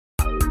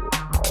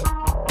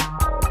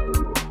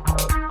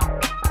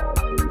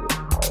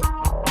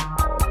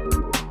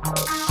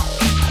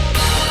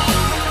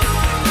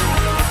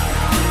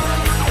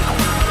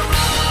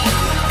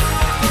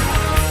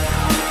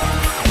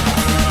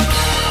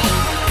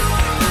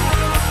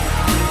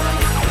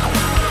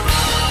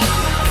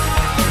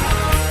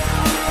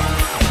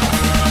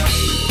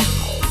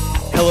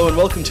and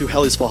welcome to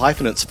Hell is for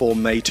Hyphenates for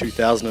May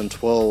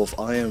 2012.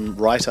 I am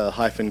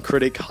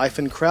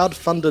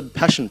writer-critic-crowd-funded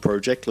passion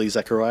project Lee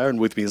Zachariah, and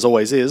with me as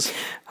always is...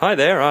 Hi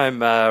there,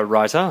 I'm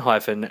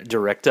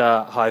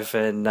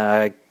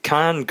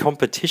writer-director-Cannes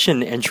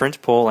competition entrant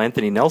Paul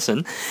Anthony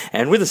Nelson,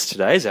 and with us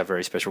today is our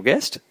very special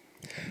guest.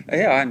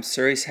 Yeah, I'm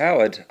Cerise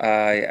Howard.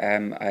 I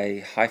am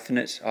a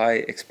hyphenate, I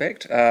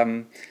expect. If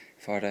I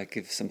were to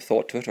give some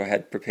thought to it, or I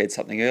had prepared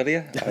something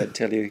earlier, I'd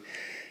tell you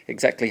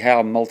exactly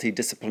how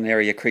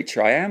multidisciplinary a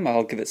creature I am.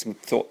 I'll give it some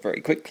thought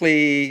very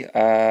quickly.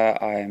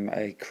 I'm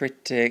a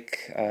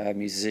critic, a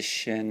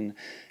musician,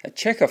 a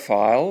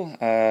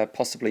Czechоphile,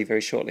 possibly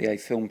very shortly a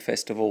film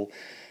festival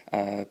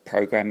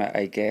programmer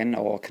again,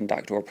 or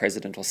conductor or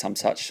president or some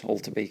such, all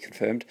to be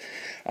confirmed.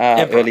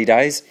 Early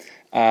days.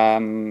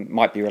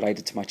 Might be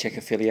related to my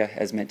Czechophilia,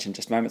 as mentioned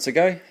just moments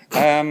ago.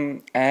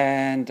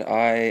 And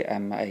I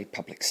am a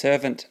public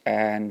servant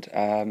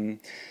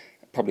and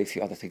probably a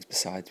few other things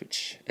besides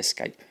which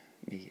escape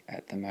me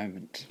at the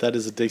moment. That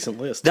is a decent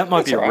list. That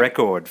might be a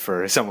record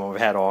for someone we've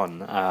had on,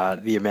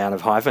 the amount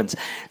of hyphens.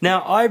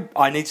 Now,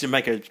 I need to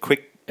make a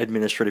quick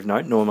administrative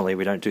note. Normally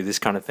we don't do this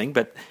kind of thing,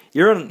 but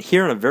you're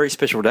here on a very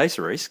special day,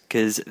 Cerise,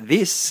 because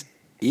this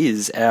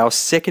is our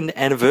second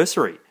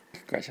anniversary.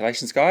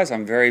 Congratulations, guys.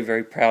 I'm very,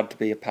 very proud to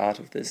be a part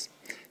of this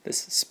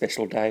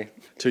special day.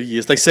 2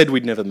 years. They said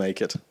we'd never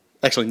make it.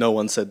 Actually, no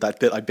one said that,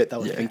 but I bet they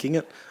were thinking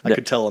it. I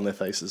could tell on their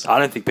faces. I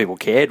don't think people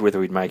cared whether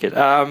we'd make it.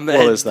 Well,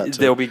 there's that too.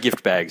 There'll be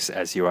gift bags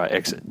as you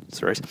exit,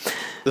 Cerise.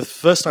 The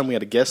first time we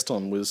had a guest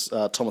on was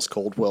Thomas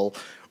Caldwell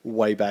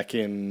way back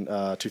in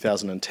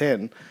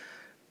 2010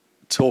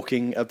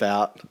 talking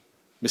about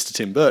Mr.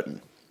 Tim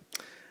Burton.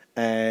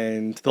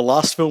 And the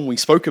last film we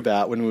spoke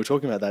about when we were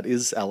talking about that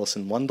is Alice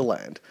in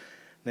Wonderland.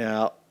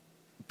 Now,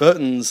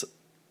 Burton's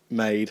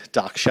made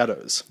Dark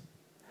Shadows.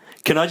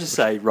 Can I just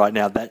say right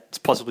now, that's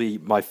possibly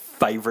my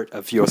favourite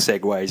of your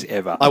segues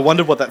ever. I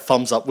wondered what that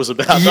thumbs up was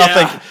about.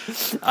 Yeah.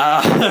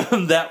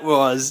 That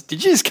was...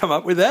 Did you just come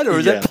up with that, or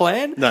was that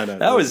planned? No.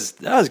 That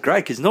was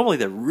great, because normally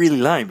they're really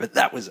lame, but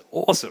that was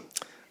awesome.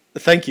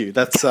 Thank you.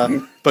 That's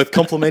both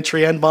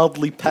complimentary and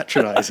mildly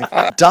patronising.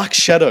 Dark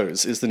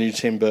Shadows is the new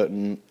Tim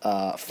Burton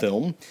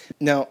film.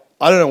 Now,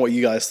 I don't know what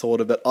you guys thought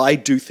of it. I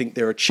do think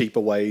there are cheaper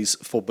ways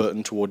for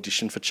Burton to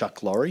audition for Chuck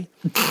Lorre.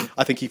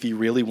 I think if he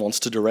really wants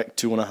to direct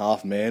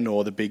 2.5 Men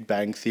or The Big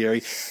Bang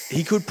Theory,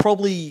 he could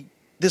probably...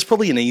 There's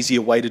probably an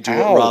easier way to do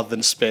it rather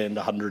than spend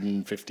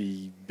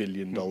 $150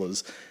 billion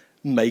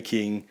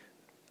making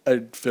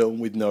a film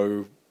with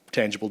no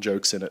tangible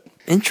jokes in it.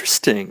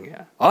 Interesting.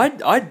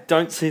 I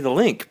don't see the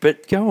link,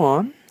 but go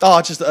on.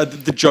 Oh, just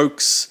the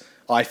jokes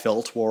I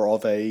felt were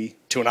of a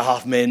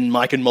 2.5 Men,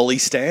 Mike and Molly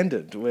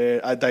standard, where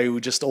they were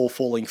just all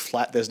falling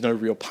flat. There's no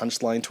real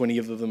punchline to any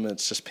of them.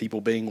 It's just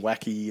people being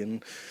wacky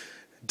and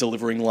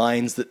delivering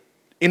lines that,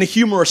 in a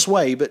humorous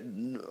way, but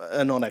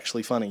are not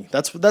actually funny.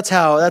 That's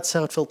how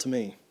it felt to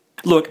me.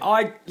 Look,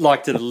 I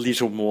liked it a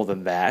little more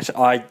than that.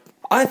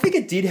 I think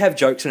it did have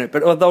jokes in it,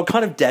 but they were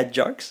kind of dad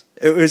jokes.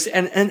 It was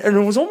and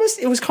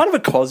it was kind of a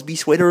Cosby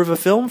sweater of a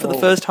film for the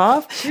first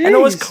half, and I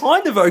was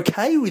kind of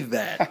okay with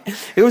that.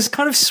 It was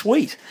kind of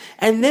sweet,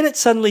 and then it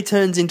suddenly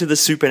turns into the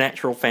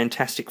supernatural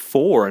Fantastic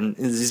Four, and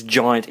this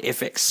giant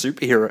FX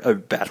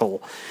superhero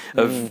battle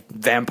of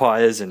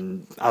vampires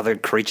and other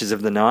creatures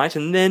of the night,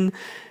 and then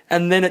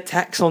it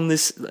tacks on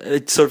this.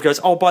 It sort of goes,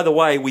 oh, by the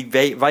way, we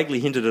vaguely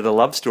hinted at a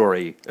love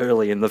story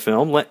early in the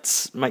film.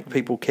 Let's make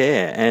people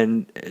care.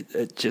 And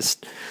it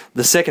just...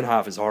 The second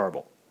half is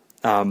horrible.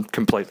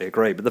 Completely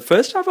agree. But the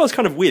first half I was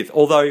kind of with,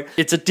 although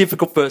it's a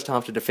difficult first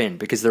half to defend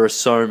because there are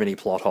so many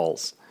plot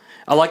holes.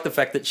 I like the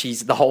fact that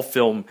the whole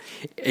film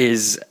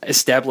is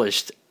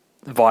established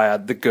via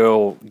the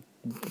girl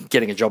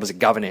getting a job as a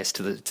governess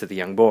to the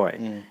young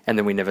boy. And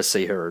then we never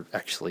see her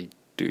actually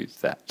do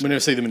that. We never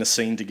see them in a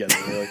scene together,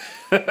 really.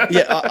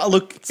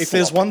 Look, if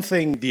there's one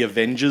thing the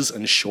Avengers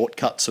and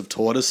shortcuts have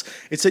taught us,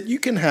 it's that you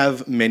can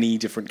have many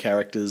different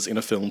characters in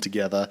a film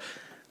together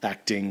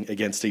acting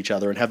against each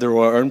other and have their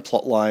own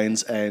plot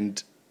lines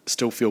and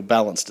still feel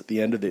balanced at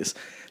the end of this.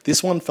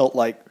 This one felt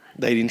like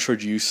they'd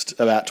introduced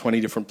about 20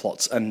 different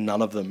plots and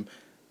none of them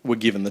were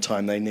given the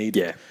time they needed.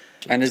 Yeah.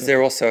 And is there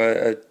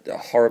also a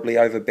horribly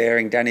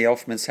overbearing Danny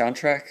Elfman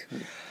soundtrack?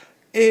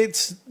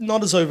 It's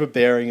not as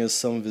overbearing as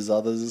some of his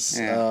others.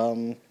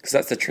 Because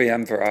that's the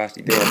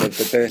triumvirate there.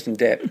 The Burton,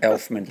 Depp,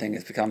 Elfman thing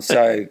has become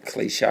so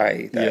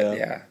cliche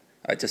that,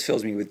 it just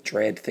fills me with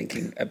dread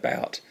thinking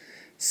about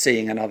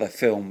seeing another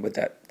film with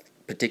that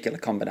particular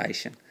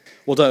combination.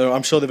 Well, don't know.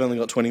 I'm sure they've only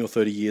got 20 or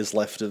 30 years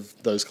left of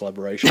those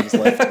collaborations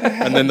left,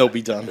 and then they'll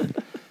be done.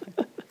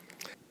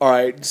 All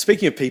right,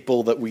 speaking of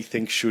people that we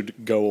think should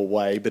go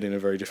away, but in a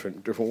very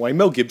different way,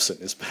 Mel Gibson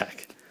is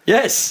back.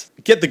 Yes.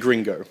 Get the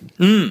Gringo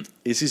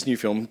is his new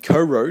film.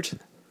 Co-wrote.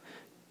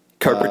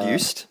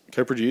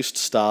 Co-produced,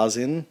 stars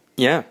in.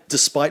 Yeah.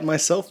 Despite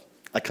myself,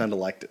 I kind of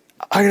liked it.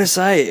 I gotta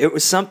say, it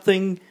was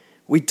something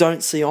we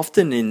don't see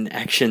often in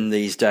action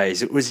these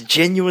days. It was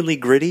genuinely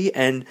gritty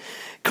and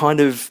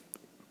kind of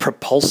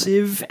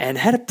propulsive and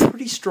had a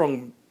pretty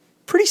solid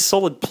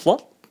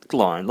plot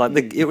storyline.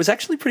 Like it was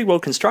actually pretty well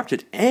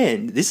constructed,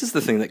 and this is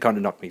the thing that kind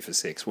of knocked me for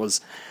six,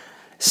 was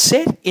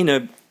set in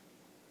a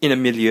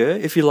milieu,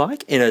 if you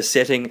like, in a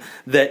setting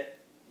that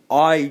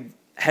I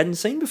hadn't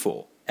seen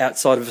before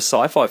outside of a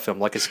sci-fi film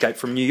like Escape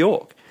from New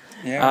York.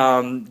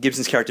 Yeah.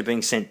 Gibson's character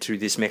being sent to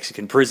this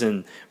Mexican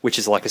prison, which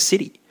is like a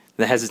city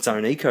that has its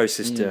own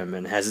ecosystem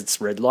and has its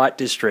red light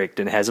district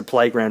and has a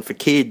playground for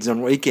kids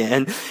on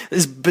weekend.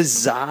 This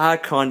bizarre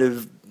kind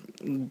of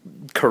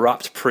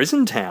corrupt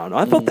prison town.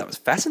 I thought that was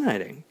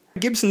fascinating.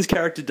 Gibson's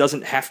character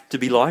doesn't have to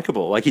be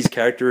likable. Like, his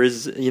character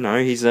is,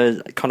 he's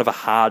a kind of a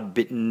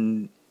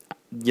hard-bitten,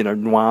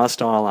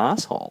 noir-style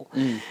asshole.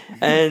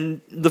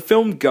 And the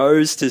film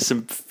goes to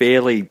some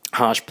fairly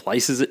harsh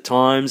places at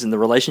times, and the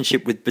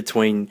relationship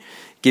between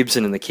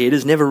Gibson and the kid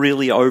is never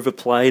really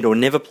overplayed or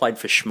never played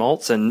for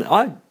schmaltz, and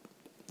I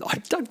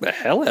dug the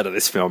hell out of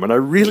this film, and I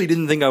really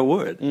didn't think I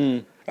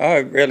would. I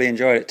really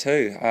enjoyed it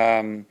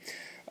too.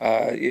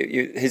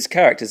 His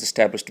character's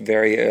established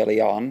very early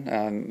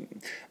on.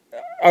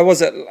 I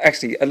was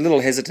actually a little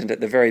hesitant at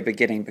the very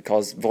beginning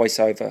because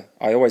voiceover.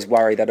 I always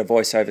worry that a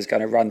voiceover is going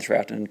to run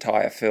throughout an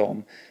entire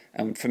film,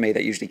 and for me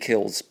that usually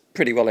kills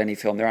pretty well any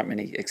film. There aren't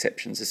many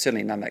exceptions. There's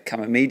certainly none that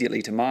come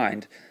immediately to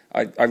mind.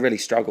 I really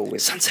struggle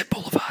with Sunset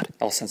Boulevard.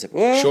 Oh, Sunset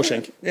Boulevard.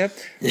 Shawshank. Yeah.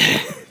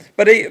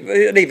 But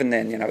even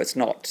then, it's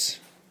not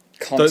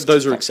constant.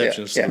 Those are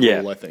exceptions to the Yeah.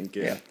 rule, I think.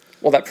 Yeah.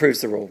 Well, that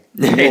proves the rule.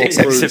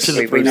 Exception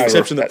that We proves know the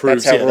exception that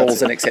proves, that's how yeah,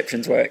 rules and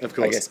exceptions work, Of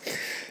course. I guess.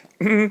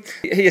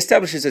 He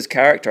establishes his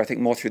character, I think,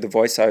 more through the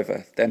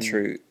voiceover than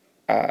through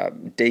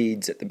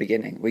deeds at the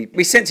beginning.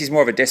 We sense he's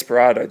more of a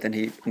desperado than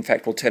he, in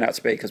fact, will turn out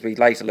to be, because we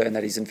later learn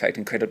that he's, in fact,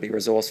 incredibly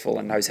resourceful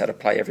and knows how to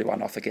play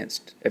everyone off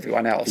against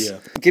everyone else. Yeah.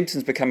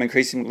 Gibson's become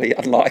increasingly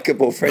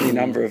unlikable for any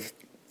number of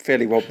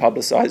fairly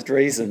well-publicised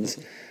reasons.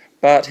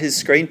 But his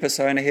screen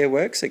persona here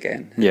works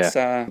again. Yeah.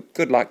 It's,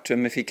 good luck to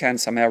him if he can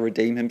somehow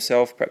redeem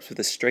himself, perhaps with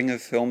a string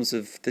of films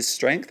of this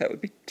strength. That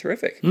would be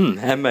terrific.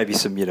 And maybe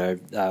some,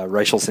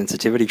 racial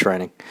sensitivity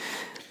training.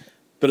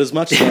 But as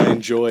much as I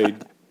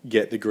enjoyed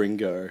Get the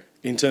Gringo,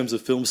 in terms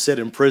of films set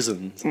in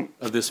prisons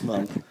of this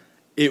month,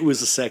 it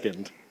was a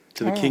second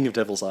to The King of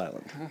Devil's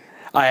Island.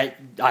 I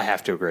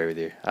have to agree with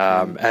you.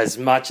 As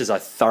much as I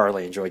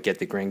thoroughly enjoyed Get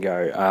the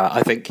Gringo,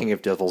 I think King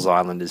of Devil's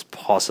Island is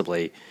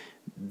possibly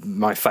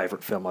my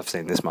favourite film I've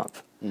seen this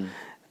month.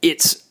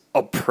 It's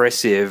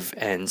oppressive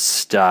and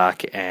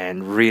stark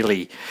and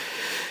really,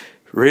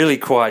 really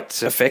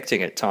quite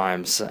affecting at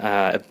times.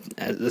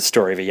 The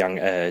story of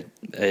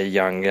a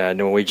young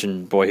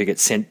Norwegian boy who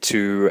gets sent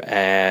to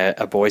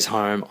a boys'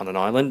 home on an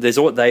island.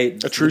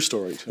 A true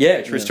story. Yeah,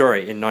 a true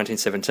story in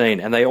 1917,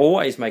 and they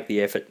always make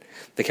the effort.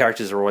 The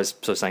characters are always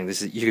sort of saying,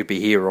 "This is, you could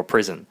be here or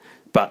prison,"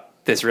 but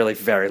there's really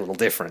very little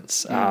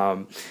difference.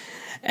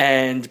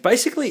 And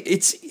basically,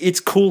 it's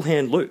Cool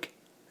Hand Luke,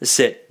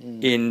 set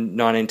in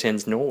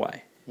 1910s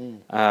Norway.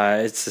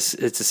 It's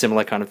a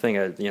similar kind of thing.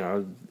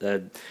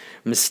 A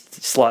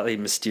slightly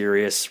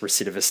mysterious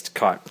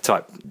recidivist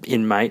type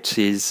inmate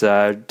is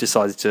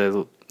decides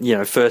to,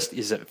 first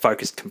is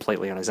focused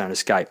completely on his own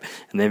escape,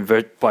 and then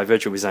by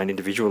virtue of his own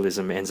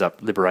individualism ends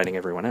up liberating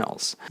everyone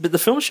else. But the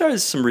film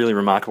shows some really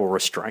remarkable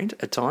restraint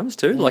at times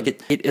too.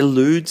 Like it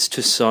alludes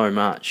to so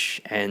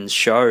much and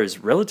shows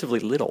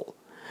relatively little.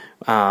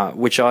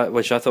 Which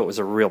I thought was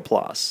a real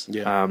plus.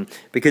 Yeah.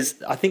 Because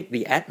I think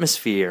the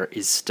atmosphere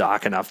is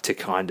stark enough to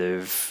kind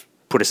of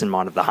put us in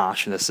mind of the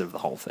harshness of the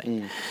whole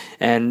thing.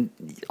 And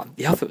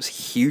I thought it was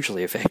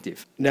hugely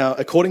effective. Now,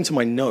 according to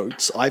my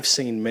notes, I've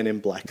seen Men in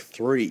Black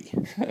 3.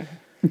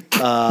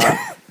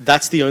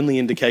 That's the only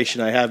indication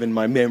I have in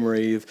my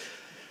memory of...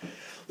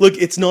 Look,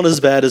 it's not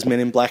as bad as Men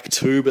in Black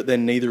 2, but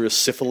then neither is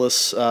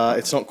Syphilis.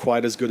 It's not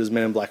quite as good as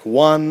Men in Black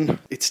 1.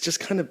 It's just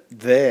kind of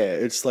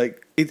there. It's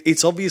like,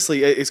 it's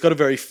obviously, it's got a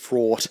very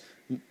fraught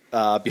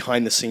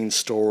behind-the-scenes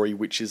story,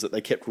 which is that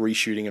they kept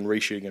reshooting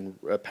and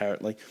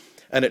apparently,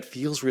 and it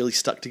feels really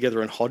stuck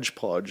together in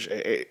hodgepodge.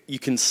 You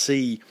can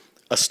see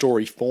a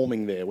story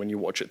forming there when you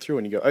watch it through,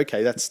 and you go,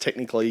 okay, that's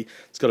technically,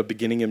 it's got a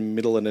beginning and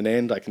middle and an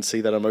end. I can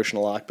see that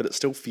emotional arc, but it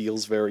still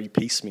feels very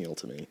piecemeal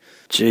to me.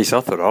 Jeez, I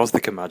thought I was the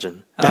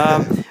curmudgeon.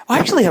 I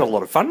actually had a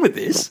lot of fun with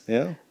this.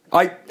 Yeah.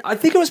 I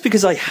think it was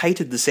because I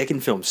hated the second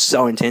film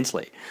so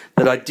intensely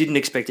that I didn't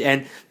expect...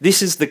 And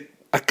this is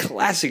a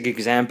classic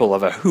example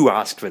of a who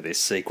asked for this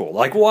sequel.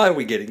 Like, why are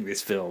we getting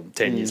this film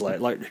 10 years later?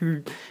 Like,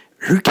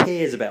 who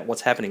cares about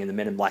what's happening in the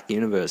Men in Black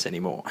universe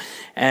anymore?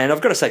 And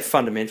I've got to say,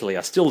 fundamentally,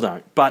 I still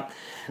don't. But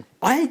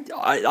I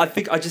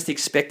think I just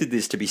expected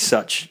this to be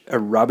such a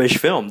rubbish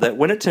film that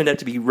when it turned out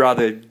to be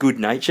rather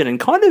good-natured and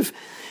kind of...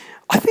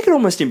 I think it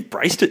almost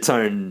embraced its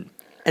own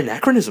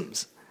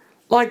anachronisms.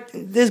 Like,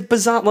 there's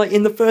bizarre... Like,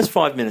 in the first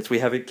 5 minutes, we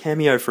have a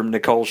cameo from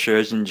Nicole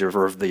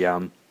Scherzinger of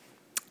the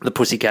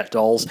Pussycat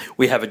Dolls.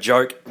 We have a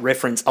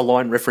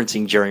line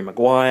referencing Jerry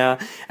Maguire.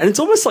 And it's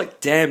almost like,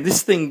 damn,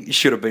 this thing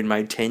should have been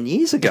made 10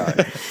 years ago.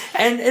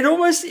 And it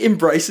almost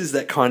embraces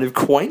that kind of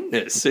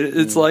quaintness.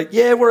 It's like,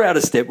 yeah, we're out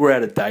of step, we're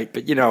out of date,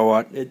 but you know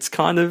what? It's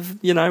kind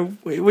of,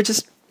 we're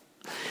just...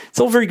 It's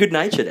all very good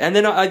natured. And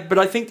then but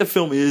I think the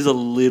film is a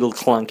little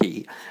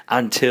clunky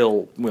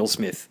until Will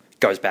Smith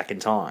goes back in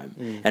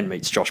time and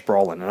meets Josh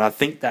Brolin. And I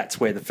think that's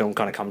where the film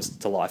kind of comes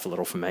to life a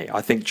little for me.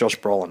 I think Josh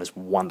Brolin is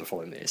wonderful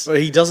in this. Well,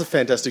 he does a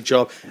fantastic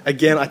job.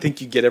 Again, I think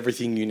you get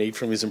everything you need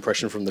from his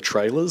impression from the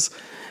trailers.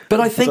 But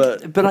I think,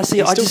 I he's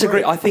still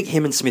disagree. great. I think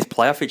him and Smith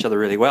play off each other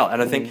really well.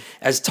 And I think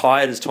as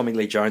tired as Tommy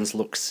Lee Jones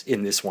looks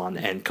in this one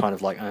and kind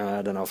of like,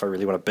 I don't know if I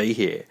really want to be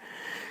here.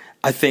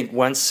 I think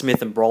once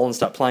Smith and Brolin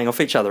start playing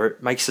off each other,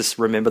 it makes us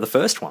remember the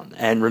first one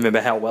and remember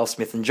how well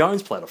Smith and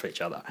Jones played off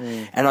each other.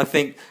 And I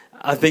think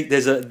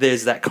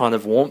there's that kind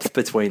of warmth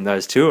between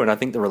those two, and I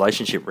think the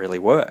relationship really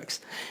works.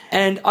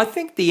 And I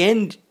think the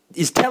end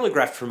is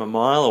telegraphed from a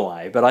mile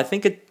away, but I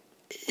think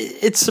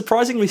it's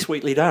surprisingly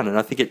sweetly done, and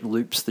I think it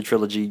loops the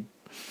trilogy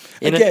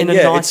in a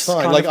nice it's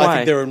fine. kind Like of way. I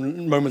think there are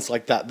moments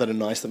like that are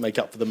nice that make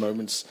up for the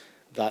moments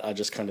that are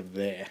just kind of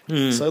there.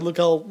 So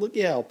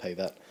I'll pay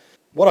that.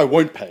 What I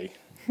won't pay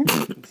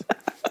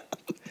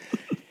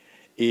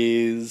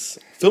is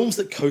films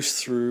that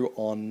coast through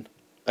on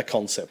a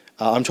concept.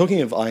 I'm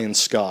talking of Iron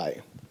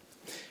Sky,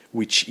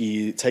 which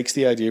takes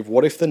the idea of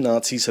what if the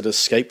Nazis had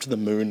escaped the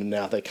moon and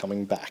now they're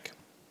coming back.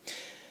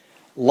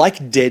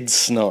 Like Dead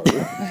Snow,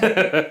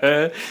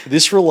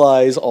 this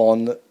relies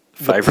on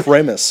the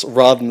premise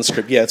rather than the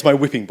script. Yeah, it's my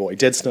whipping boy.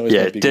 Dead Snow is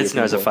my big Dead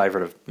Snow's a whipping boy.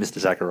 favourite of Mr.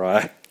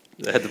 Zachariah.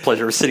 I had the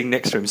pleasure of sitting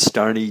next to him,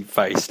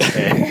 stony-faced,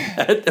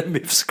 at the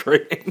MIF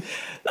screening.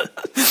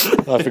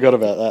 I forgot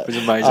about that. It was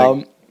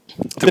amazing.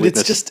 But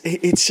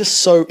it's just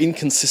so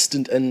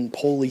inconsistent and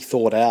poorly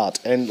thought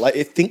out, and like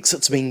it thinks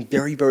it's being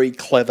very, very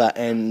clever,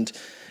 and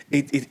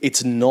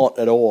it's not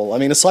at all. I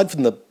mean, aside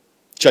from the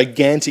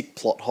gigantic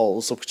plot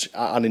holes which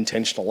are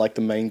unintentional, like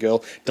the main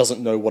girl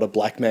doesn't know what a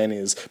black man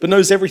is, but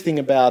knows everything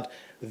about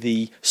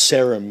the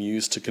serum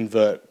used to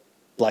convert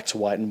black to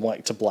white and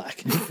white to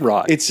black.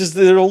 Right. It's just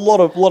there are a lot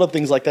of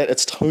things like that.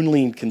 It's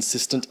tonally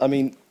inconsistent. I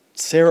mean,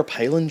 Sarah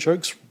Palin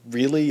jokes,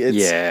 really?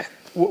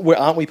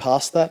 Aren't we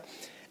past that?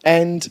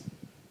 And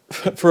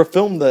for a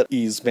film that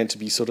is meant to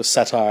be sort of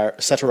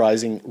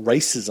satirizing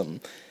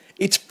racism,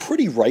 it's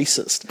pretty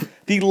racist.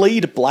 The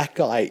lead black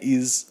guy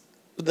is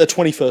the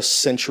 21st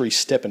century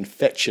Stephen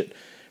Fetchit,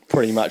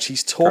 pretty much.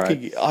 He's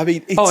talking... Right. I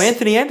mean,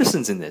 Anthony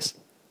Anderson's in this.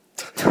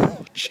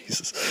 Oh,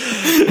 Jesus.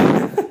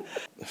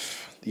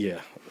 Yeah.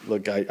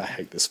 Look, I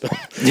hate this film.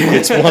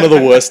 It's one of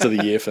the worst of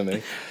the year for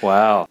me.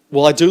 Wow.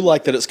 Well, I do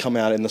like that it's come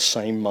out in the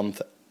same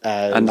month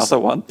as... Another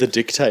one? The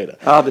Dictator.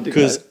 The Dictator.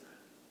 Because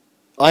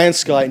Iron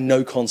Sky,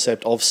 no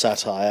concept of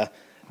satire.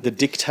 The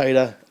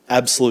Dictator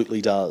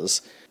absolutely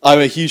does. I'm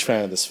a huge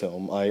fan of this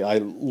film. I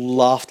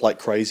laughed like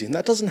crazy, and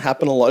that doesn't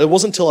happen a lot. It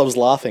wasn't until I was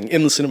laughing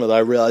in the cinema that I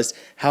realised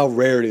how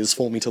rare it is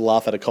for me to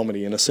laugh at a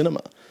comedy in a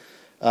cinema.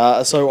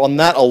 So on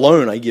that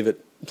alone, I give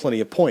it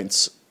plenty of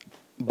points.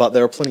 But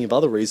there are plenty of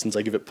other reasons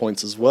I give it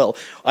points as well.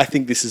 I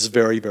think this is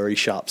very, very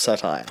sharp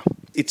satire.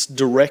 Its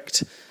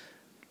direct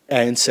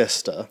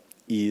ancestor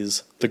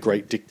is The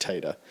Great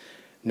Dictator.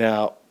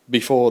 Now,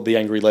 before The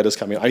Angry Letters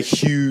come in, I'm a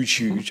huge,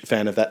 huge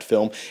fan of that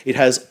film. It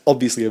has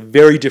obviously a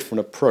very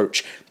different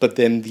approach, but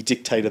then the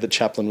dictator that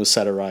Chaplin was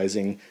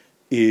satirizing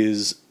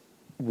is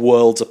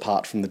worlds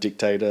apart from the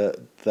dictator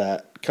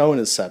that Cohen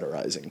is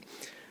satirizing.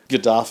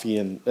 Gaddafi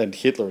and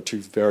Hitler are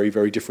two very,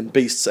 very different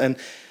beasts, and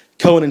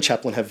Cohen and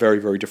Chaplin have very,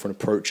 very different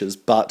approaches,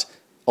 but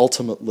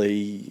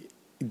ultimately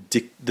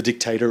the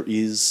dictator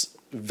is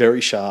very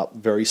sharp,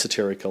 very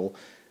satirical,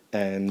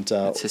 and...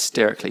 it's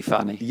hysterically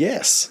funny.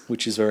 Yes,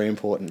 which is very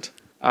important.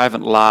 I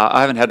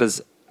haven't had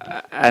as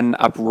an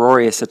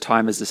uproarious a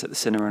time as this at the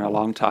cinema in a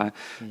long time.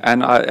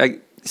 And I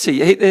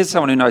see, there's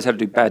someone who knows how to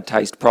do bad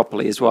taste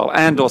properly as well,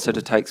 and also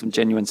to take some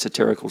genuine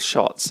satirical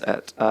shots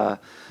at...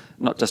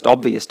 not just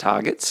obvious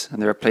targets,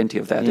 and there are plenty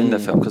of that in the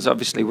film, because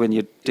obviously when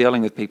you're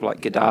dealing with people like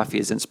Gaddafi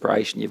as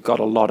inspiration, you've got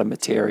a lot of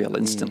material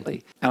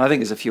instantly. And I think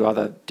there's a few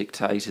other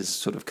dictators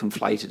sort of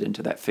conflated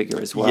into that figure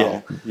as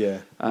well. Yeah.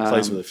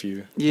 Plays with a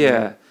few.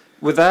 Yeah.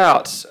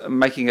 Without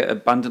making it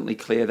abundantly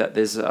clear that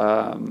there's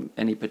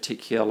any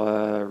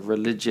particular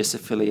religious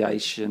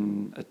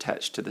affiliation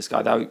attached to this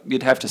guy, though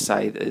you'd have to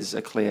say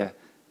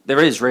there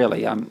is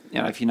really,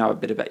 if you know a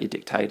bit about your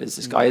dictators,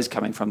 this guy is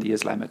coming from the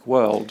Islamic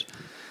world.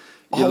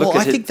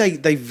 I think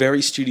they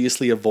very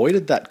studiously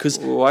avoided that because...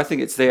 Well, I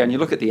think it's there, and you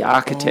look at the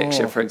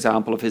architecture, for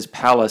example, of his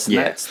palace, and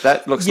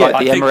that looks like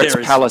the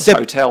Emirates Palace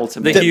Hotel to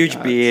me. The huge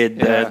beard,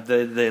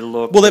 the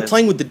look... Well, they're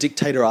playing with the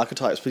dictator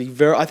archetypes, but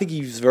I think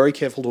he was very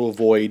careful to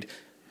avoid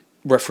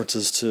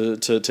references to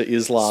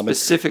Islam.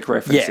 Specific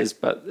references,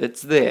 but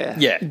it's there.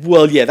 Yeah.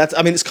 Well, yeah,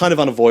 it's kind of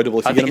unavoidable.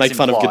 If you're going to make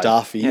fun of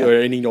Gaddafi or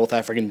any North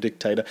African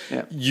dictator,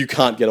 you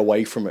can't get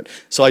away from it.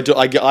 So I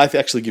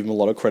actually give him a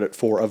lot of credit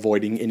for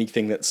avoiding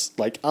anything that's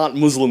like, aren't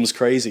Muslims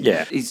crazy?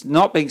 Yeah. He's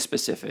not being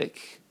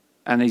specific,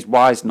 and he's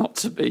wise not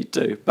to be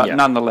too, but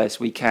nonetheless,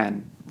 we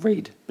can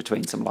read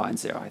between some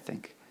lines there, I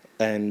think.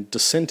 And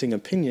dissenting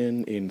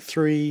opinion in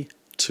 3,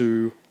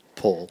 2,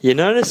 Paul. You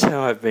notice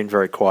how I've been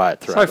very quiet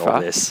throughout so far,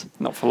 all this?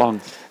 Not for long.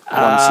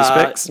 One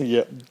suspects.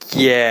 Yeah.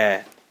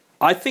 Yeah.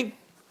 I think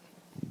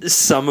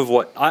some of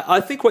what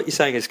I think what you're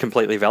saying is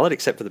completely valid,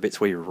 except for the bits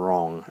where you're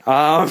wrong.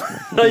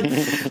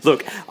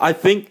 Look, I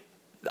think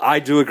I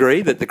do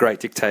agree that The Great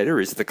Dictator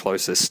is the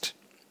closest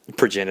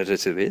progenitor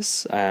to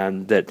this,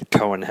 that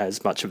Cohen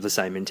has much of the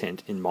same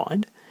intent in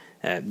mind,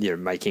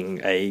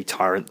 making a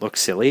tyrant look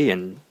silly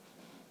and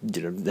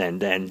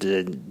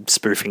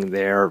spoofing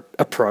their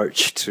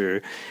approach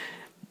to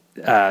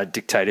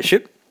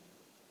dictatorship.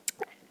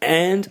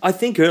 And I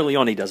think early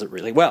on he does it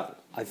really well.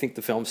 I think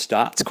the film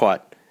starts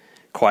quite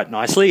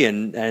nicely,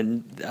 and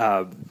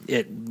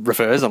it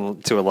refers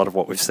to a lot of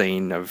what we've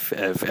seen of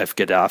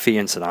Gaddafi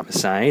and Saddam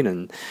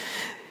Hussein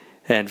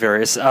and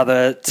various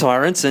other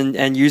tyrants,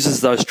 and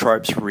uses those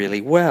tropes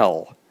really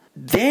well.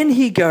 Then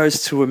he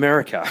goes to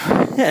America,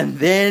 and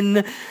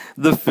then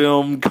the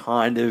film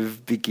kind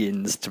of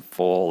begins to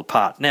fall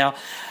apart. Now,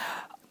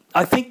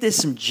 I think there's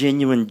some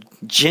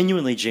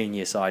genuinely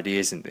genius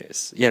ideas in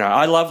this.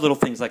 I love little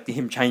things like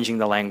him changing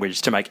the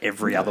language to make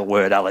every other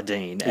word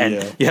Aladdin,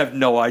 and you have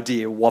no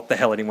idea what the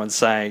hell anyone's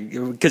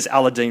saying, because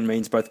Aladdin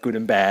means both good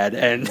and bad,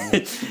 and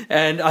his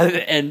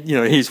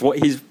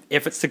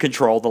efforts to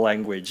control the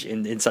language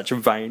in such a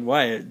vain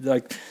way.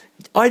 Like,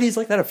 ideas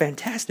like that are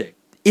fantastic.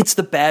 It's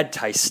the bad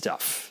taste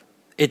stuff.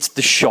 It's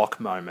the shock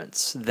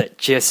moments that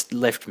just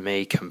left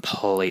me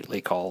completely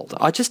cold.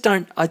 I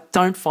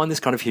don't find this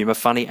kind of humour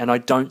funny, and I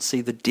don't see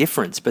the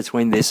difference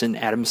between this and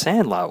Adam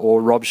Sandler or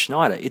Rob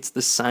Schneider. It's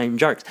the same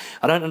jokes.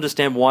 I don't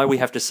understand why we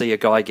have to see a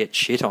guy get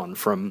shit on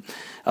from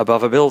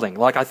above a building.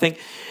 Like, I think,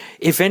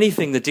 if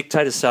anything, The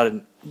Dictator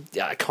started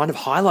kind of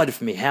highlighted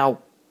for me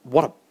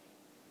what a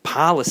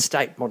parlous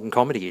state modern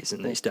comedy is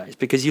in these days,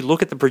 because you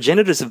look at the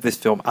progenitors of this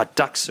film are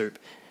Duck Soup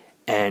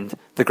and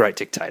The Great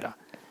Dictator.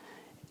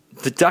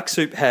 The Duck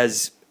Soup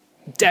has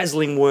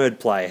dazzling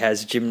wordplay,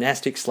 has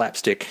gymnastic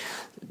slapstick.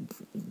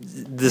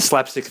 The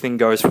slapstick thing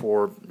goes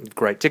for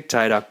Great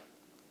Dictator,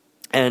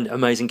 and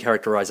amazing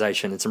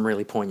characterization and some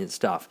really poignant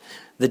stuff.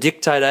 The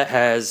Dictator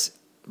has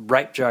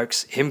rape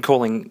jokes, him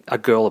calling a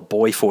girl a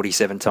boy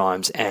 47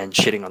 times, and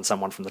shitting on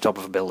someone from the top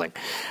of a building.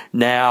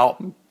 Now,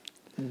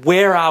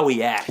 where are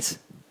we at?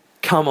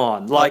 Come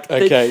on.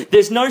 Okay.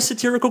 There's no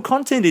satirical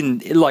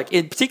content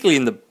particularly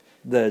in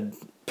the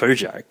poo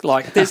joke.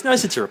 Like, there's no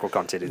satirical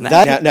content in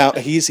that. Now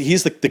here's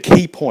the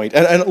key point.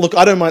 And look,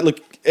 I don't mind. Look,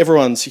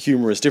 everyone's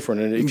humor is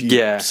different, and if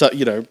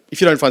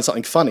you don't find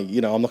something funny,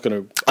 I'm not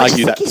going to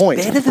argue that point.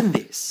 He's better than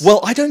this. Well,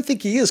 I don't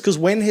think he is, because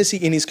when has he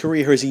in his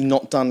career has he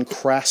not done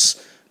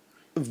crass,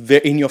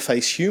 in your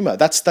face humor?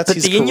 That's his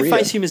career. The in your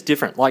face humor is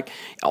different. Like,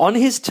 on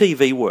his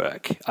TV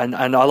work, and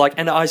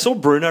I saw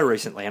Bruno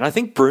recently, and I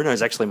think Bruno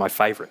is actually my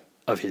favourite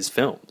of his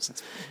films.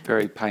 It's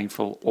very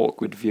painful,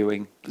 awkward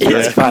viewing.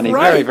 It's funny,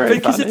 great, very, very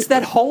because funny. It's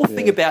that whole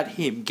thing about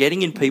him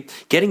getting in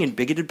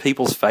bigoted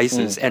people's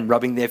faces and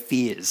rubbing their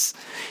fears,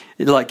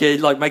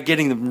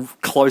 getting them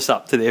close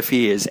up to their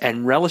fears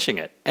and relishing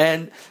it.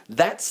 And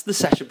that's the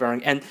Sacha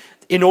Baron. And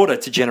in order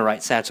to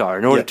generate satire,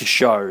 in order to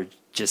show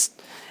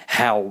just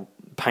how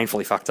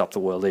painfully fucked up the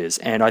world is,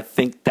 and I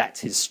think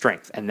that's his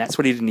strength, and that's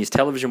what he did in his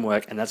television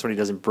work, and that's what he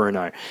does in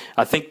Bruno.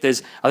 I think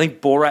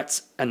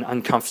Borat's an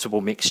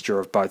uncomfortable mixture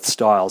of both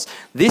styles.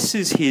 This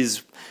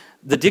is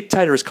The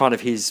Dictator is kind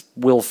of his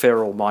Will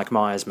Ferrell, Mike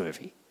Myers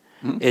movie.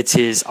 It's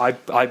his. I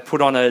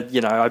put on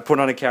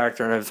a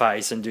character in her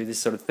face and do this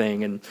sort of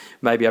thing, and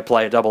maybe I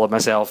play a double of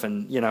myself,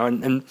 and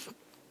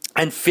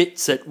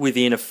fits it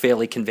within a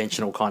fairly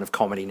conventional kind of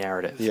comedy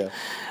narrative. Yeah.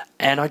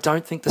 And I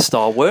don't think the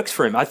style works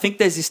for him. I think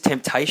there's this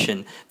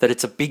temptation that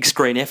it's a big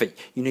screen effort.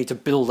 You need to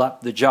build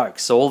up the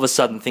jokes. So all of a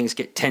sudden things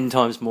get 10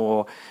 times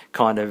more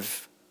kind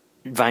of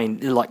vain,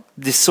 like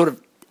this sort of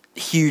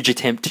huge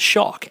attempt to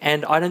shock.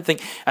 And I don't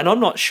think, and I'm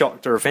not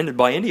shocked or offended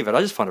by any of it.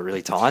 I just find it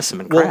really tiresome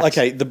and crass. Well,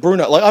 okay, the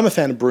Bruno, I'm a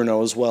fan of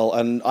Bruno as well.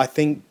 And I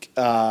think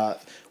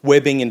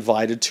we're being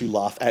invited to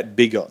laugh at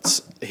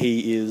bigots.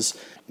 He is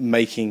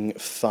making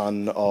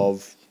fun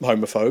of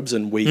homophobes,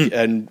 and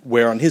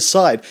we're on his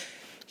side.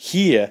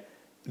 Here,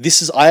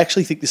 I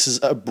actually think this is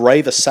a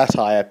braver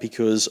satire,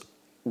 because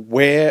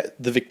we're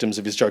the victims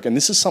of his joke, and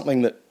this is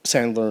something that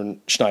Sandler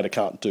and Schneider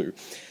can't do.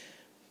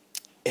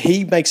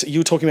 You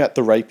were talking about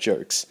the rape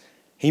jokes.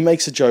 He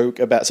makes a joke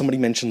about, somebody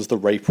mentions the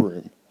rape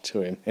room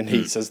to him, and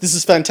he says, "This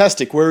is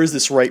fantastic. Where is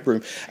this rape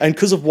room?" And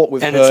because of what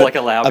we've heard, and it's like,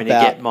 allow me to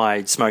get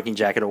my smoking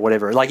jacket or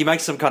whatever. Like, he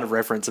makes some kind of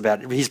reference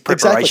about his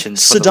preparations.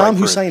 Exactly. For the Saddam rape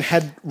Hussein room.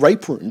 had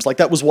rape rooms. Like,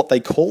 that was what they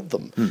called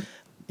them.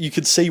 You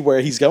could see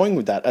where he's going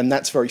with that, and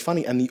that's very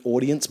funny. And the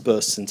audience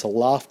bursts into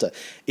laughter,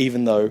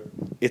 even though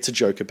it's a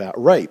joke about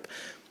rape.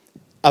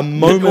 A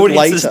moment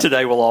audiences later,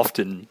 today will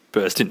often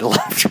burst into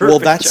laughter. well,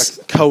 that's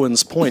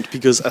Cohen's point,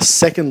 because a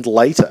second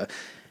later,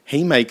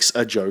 he makes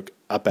a joke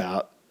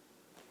about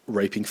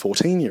raping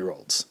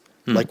 14-year-olds,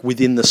 like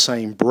within the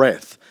same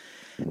breath,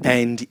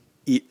 and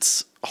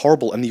it's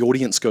horrible. And the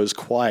audience goes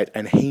quiet,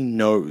 and he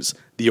knows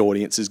the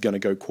audience is going to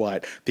go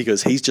quiet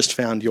because he's just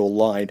found your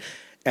line,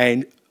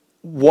 and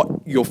what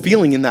you're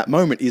feeling in that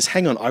moment is,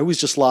 hang on, I was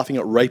just laughing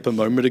at rape a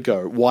moment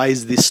ago. Why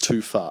is this too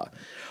far?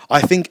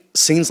 I think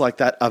scenes like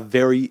that are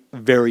very,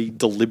 very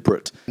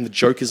deliberate, and the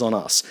joke is on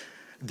us.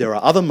 There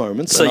are other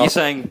moments. So and you're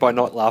saying by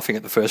not laughing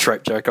at the first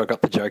rape joke, I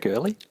got the joke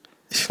early?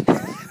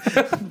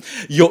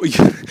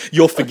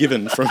 you're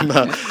forgiven from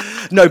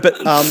no,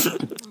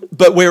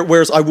 but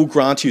whereas I will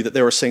grant you that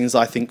there are scenes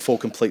I think fall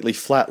completely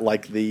flat,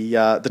 like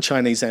the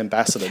Chinese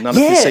ambassador. None of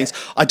these scenes.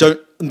 I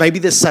don't. Maybe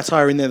there's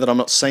satire in there that I'm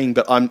not seeing,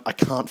 but I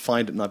can't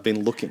find it, and I've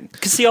been looking.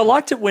 Because see, I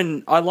liked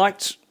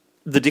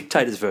the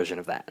dictator's version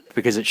of that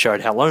because it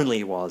showed how lonely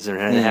he was and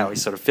how he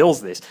sort of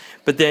feels this.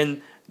 But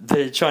then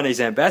the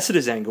Chinese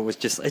ambassador's angle was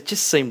just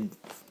seemed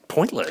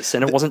pointless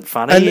and it wasn't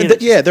funny. And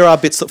there are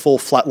bits that fall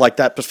flat like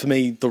that, but for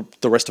me,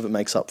 the rest of it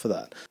makes up for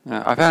that.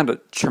 I found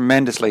it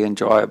tremendously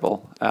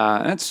enjoyable.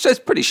 And it's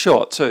just pretty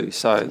short too.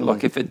 So,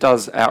 look, if it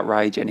does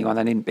outrage anyone,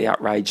 they needn't be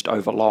outraged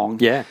over long.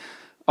 Yeah.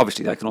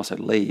 Obviously, they can also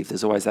leave.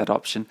 There's always that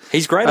option.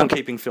 He's great on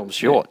keeping films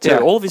short, too. Yeah.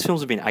 All of his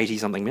films have been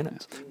 80-something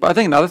minutes. But I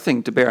think another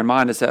thing to bear in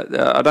mind is that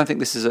I don't think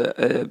this is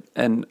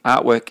an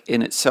artwork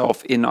in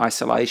itself in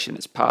isolation.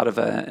 It's part of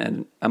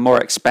a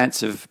more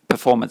expansive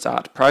performance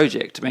art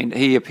project. I mean,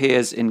 he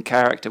appears in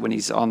character when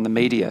he's on the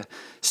media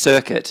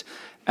circuit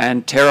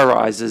and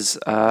terrorises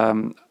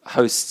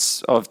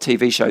hosts of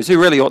TV shows who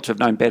really ought to have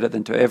known better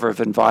than to ever have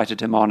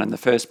invited him on in the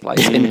first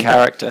place in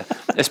character,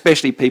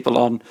 especially people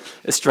on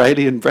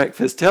Australian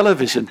breakfast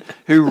television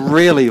who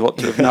really ought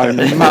to have known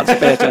much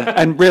better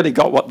and really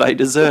got what they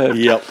deserve.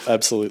 Yep,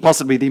 absolutely.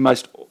 Possibly the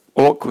most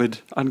awkward,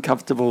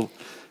 uncomfortable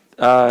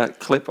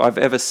clip I've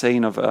ever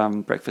seen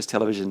of breakfast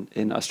television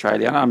in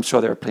Australia. And I'm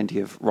sure there are plenty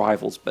of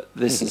rivals, but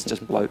this is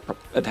just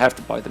it'd have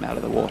to blow them out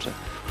of the water.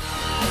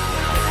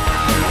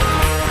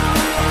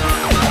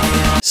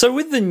 So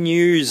with the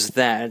news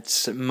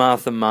that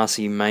Martha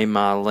Marcy May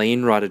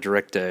Marlene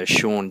writer-director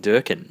Sean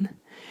Durkin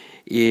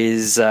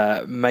is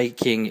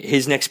making...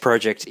 His next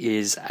project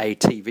is a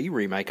TV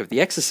remake of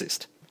The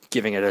Exorcist,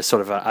 giving it a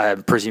sort of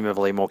a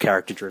presumably more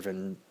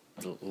character-driven,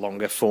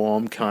 longer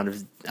form kind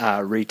of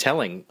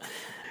retelling.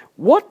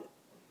 What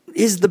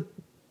is the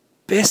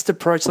best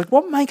approach? Like,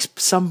 what makes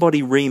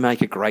somebody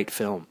remake a great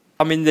film?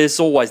 I mean, there's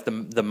always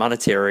the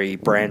monetary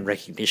brand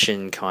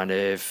recognition kind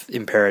of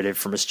imperative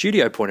from a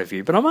studio point of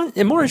view, but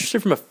I'm more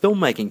interested from a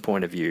filmmaking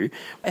point of view.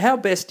 How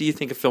best do you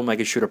think a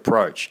filmmaker should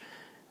approach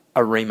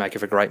a remake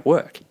of a great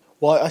work?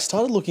 Well, I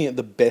started looking at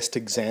the best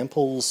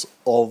examples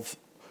of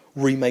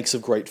remakes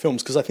of great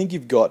films, because I think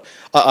you've got...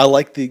 I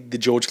like the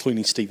George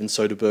Clooney, Steven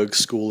Soderbergh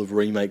school of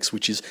remakes,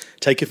 which is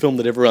take a film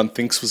that everyone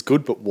thinks was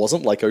good but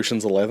wasn't, like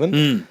Ocean's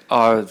 11.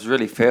 I was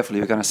really fearful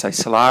you were going to say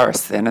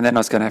Solaris then, and then I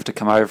was going to have to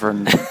come over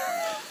and...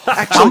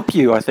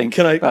 Actually, you, I think.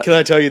 Can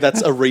I tell you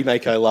that's a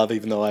remake I love,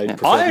 even though I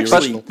prefer the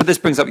original. But this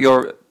brings up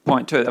your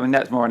point too. I mean,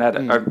 that's more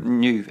a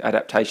new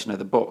adaptation of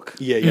the book.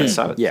 Yeah.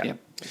 So Yeah.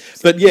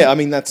 But yeah, I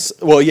mean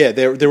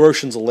their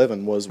Ocean's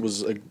 11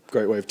 was a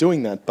great way of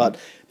doing that. But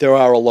there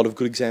are a lot of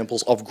good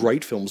examples of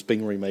great films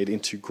being remade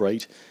into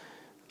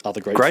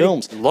other great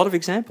films. A lot of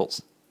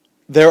examples.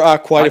 There are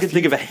quite I a can few.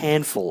 think of a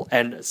handful,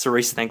 and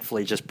Cerise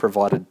thankfully just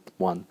provided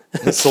one.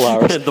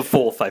 Solaris. The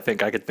fourth, I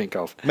think I could think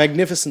of.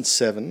 Magnificent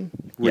Seven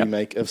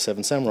remake of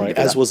Seven Samurai, Yeah.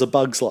 as was A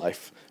Bug's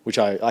Life, which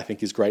I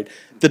think is great.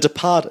 The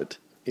Departed,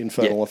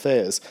 Infernal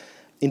Affairs,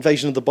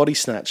 Invasion of the Body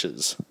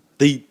Snatchers,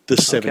 the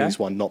 70s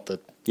one, not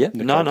the Nicole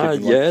Kidman one.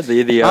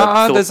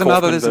 Philip there's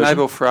Kaufman an version.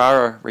 Abel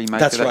Ferrara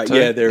remake. That's of that right. too.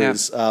 Yeah, there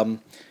is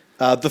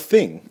The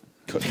Thing,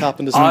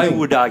 Carpenter's I Thing.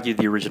 would argue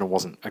the original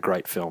wasn't a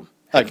great film.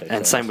 Okay, fair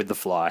And same with The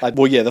Fly.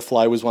 The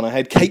Fly was one I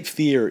had. Cape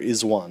Fear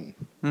is one.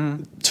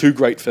 Two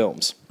great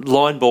films.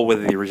 Line Ball,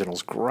 whether the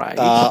original's great.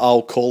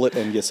 I'll call it,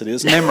 and yes, it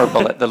is.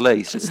 Memorable at the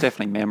least. It's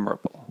definitely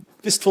memorable.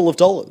 Fistful of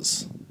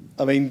Dollars.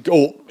 I mean,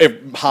 or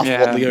half of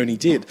what Leone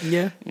did.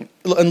 Yeah.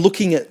 And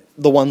looking at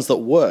the ones that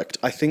worked,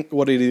 I think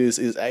what it is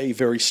a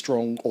very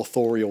strong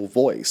authorial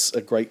voice,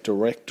 a great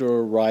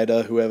director,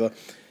 writer, whoever,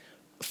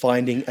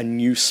 finding a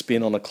new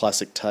spin on a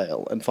classic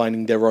tale and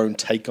finding their own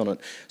take on it.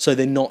 So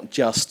they're not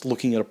just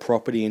looking at a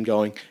property and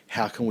going,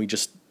 how can we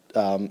just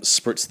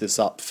spritz this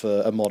up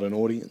for a modern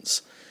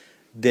audience?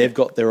 They've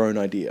got their own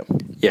idea.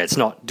 Yeah, it's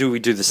not, do we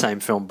do the same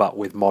film but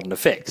with modern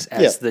effects,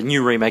 as the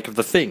new remake of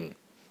The Thing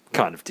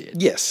kind of did.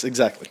 Yes,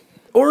 exactly.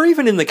 Or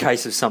even in the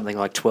case of something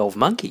like 12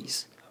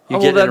 Monkeys. You Oh,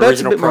 get well, an that's a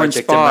original bit more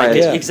project and make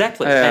inspired. it,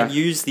 exactly, Yeah. and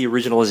use the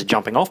original as a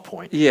jumping off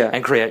point Yeah.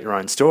 and create your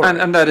own story.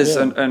 And that is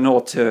an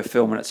auteur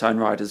film in its own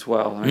right as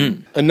well. I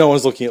mean, And no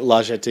one's looking at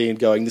La Jetée and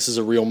going, this is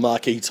a real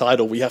marquee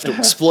title, we have to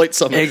exploit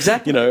something.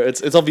 Exactly. You know,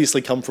 it's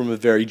obviously come from a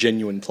very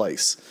genuine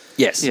place.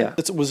 yes. Yeah.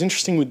 It was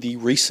interesting with the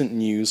recent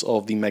news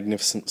of the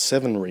Magnificent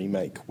Seven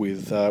remake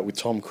with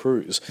Tom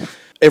Cruise.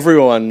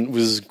 Everyone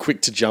was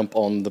quick to jump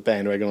on the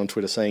bandwagon on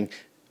Twitter saying,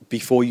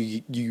 before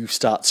you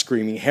start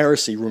screaming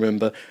heresy,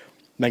 remember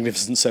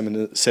Magnificent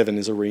Seven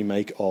is a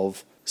remake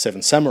of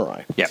Seven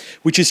Samurai. Yeah.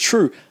 Which is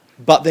true,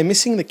 but they're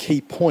missing the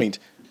key point,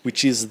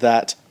 which is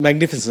that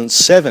Magnificent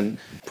Seven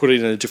put it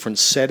in a different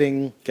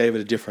setting, gave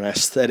it a different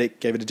aesthetic,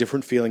 gave it a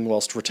different feeling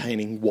whilst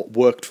retaining what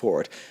worked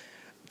for it.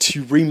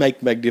 To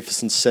remake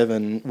Magnificent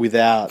Seven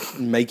without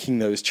making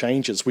those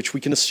changes, which we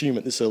can assume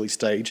at this early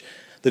stage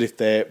that if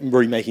they're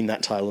remaking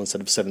that title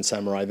instead of Seven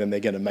Samurai, then they're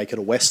going to make it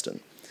a Western.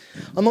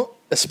 I'm not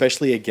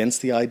especially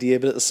against the idea,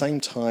 but at the same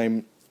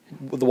time,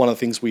 one of the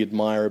things we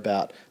admire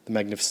about The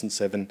Magnificent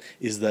Seven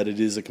is that it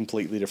is a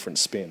completely different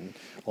spin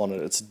on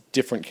it. It's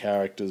different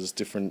characters,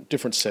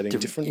 different setting,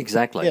 different...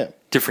 Exactly. Yeah.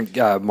 Different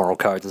moral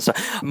codes and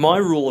stuff. My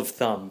rule of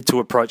thumb to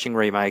approaching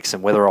remakes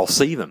and whether I'll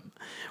see them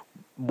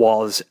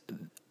was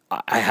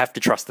I have to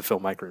trust the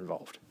filmmaker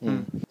involved.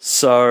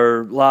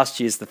 So last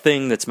year's The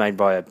Thing, that's made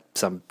by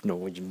some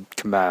Norwegian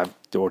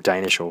or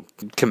Danish or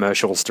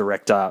commercials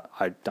director,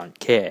 I don't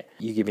care.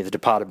 You give me The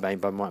Departed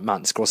made by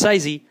Martin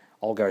Scorsese,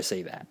 I'll go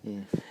see that.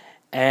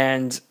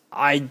 And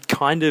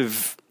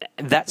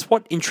that's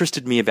what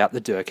interested me about the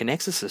Durkin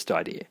Exorcist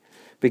idea.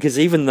 Because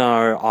even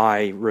though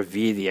I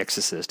revere The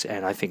Exorcist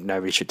and I think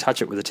nobody should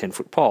touch it with a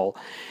 10-foot pole,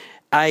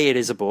 A, it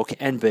is a book,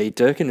 and B,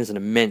 Durkin is an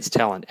immense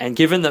talent. And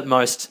given that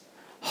most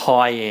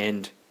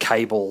high-end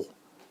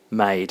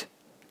cable-made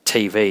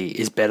TV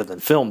is better than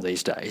film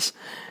these days,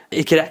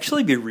 it could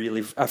actually be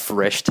really a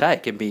fresh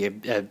take and be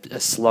a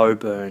slow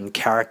burn,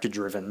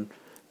 character-driven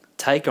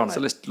take on it. So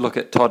let's look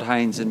at Todd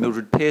Haynes and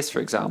Mildred Pierce, for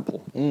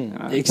example.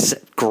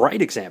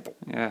 Great example.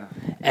 Yeah.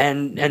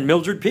 And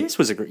Mildred Pierce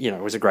was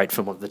a great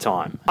film at the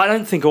time. I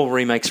don't think all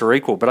remakes are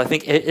equal, but I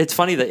think it's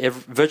funny that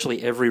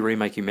virtually every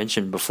remake you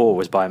mentioned before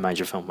was by a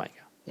major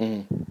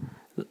filmmaker.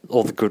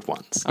 All the good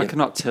ones. I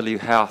cannot tell you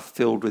how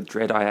filled with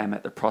dread I am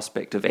at the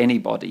prospect of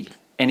anybody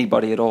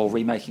at all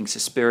remaking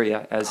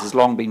Suspiria, as has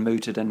long been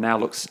mooted and now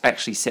looks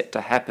actually set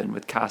to happen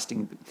with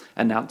casting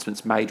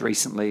announcements made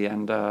recently.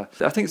 And I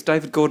think it's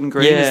David Gordon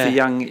Green is the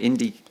young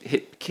indie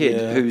hit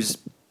kid who's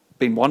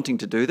been wanting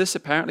to do this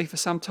apparently for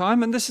some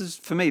time. And this is,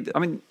 for me, I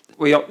mean,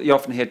 you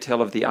often hear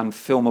tell of the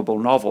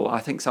unfilmable novel. I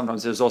think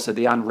sometimes there's also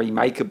the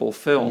unremakeable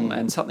film,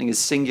 and something as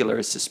singular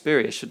as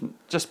Suspiria shouldn't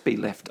just be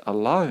left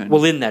alone.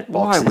 Well, in that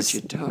box, why would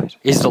you do it?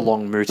 Is the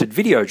long-mooted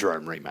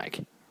Videodrome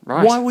remake.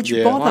 Right. Why would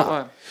you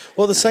bother?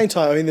 Well, at the same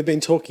time, I mean, they've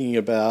been talking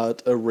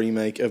about a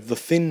remake of The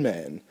Thin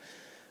Man.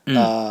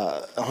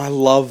 I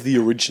love the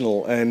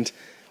original, and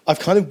I've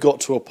kind of got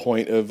to a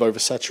point of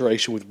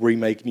oversaturation with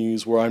remake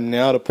news where I'm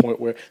now at a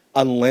point where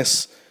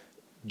unless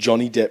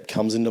Johnny Depp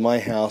comes into my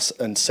house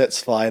and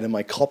sets fire to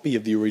my copy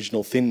of the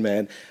original Thin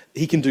Man,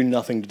 he can do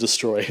nothing to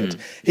destroy it.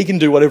 He can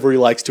do whatever he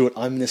likes to it.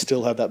 I'm going to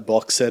still have that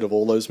box set of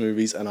all those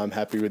movies, and I'm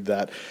happy with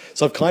that.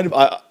 So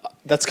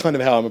that's kind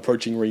of how I'm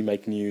approaching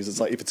remake news. It's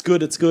like, if it's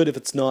good, it's good. If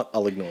it's not,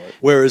 I'll ignore it.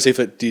 Whereas if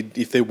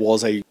there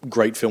was a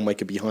great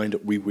filmmaker behind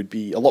it, we would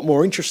be a lot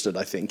more interested,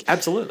 I think.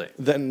 Absolutely.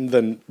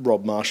 Than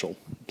Rob Marshall.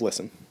 Bless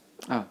him.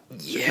 Oh,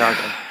 Chicago.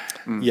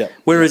 Yeah.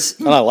 Whereas...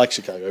 And I like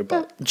Chicago,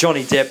 but...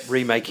 Johnny Depp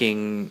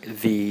remaking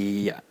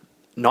the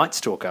Night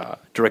Stalker,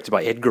 directed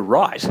by Edgar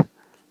Wright.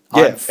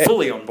 Yeah, I'm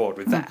fully on board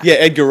with that. Yeah,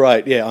 Edgar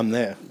Wright. Yeah, I'm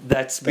there.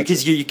 That's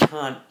because you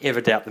can't ever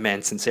doubt the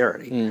man's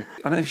sincerity. I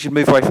don't know if we should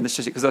move away from this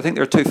just because I think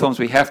there are two films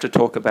we have to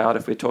talk about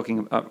if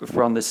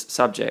we're on this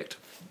subject,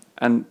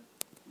 and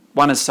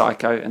one is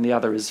Psycho and the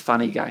other is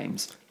Funny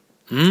Games.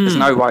 There's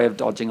no way of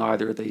dodging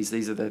either of these.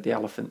 These are the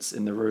elephants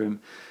in the room.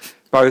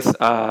 Both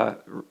are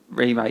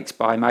remakes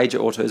by major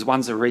auteurs.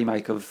 One's a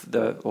remake of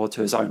the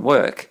auteur's own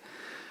work,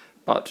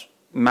 but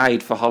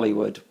made for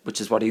Hollywood, which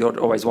is what he had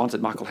always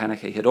wanted. Michael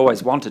Haneke had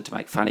always wanted to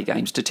make Funny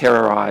Games to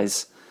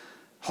terrorise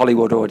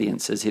Hollywood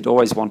audiences. He'd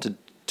always wanted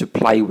to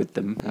play with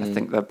them. I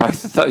think that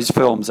both of those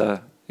films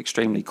are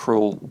extremely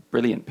cruel,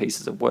 brilliant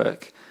pieces of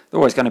work. They're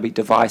always going to be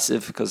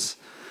divisive because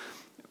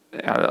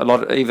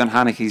even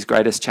Haneke's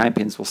greatest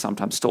champions will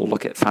sometimes still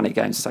look at Funny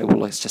Games and say,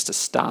 well, it's just a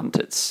stunt.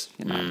 It's,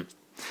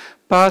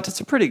 But it's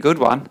a pretty good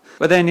one.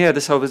 But then,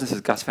 this whole business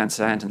of Gus Van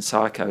Sant and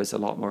Psycho is a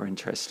lot more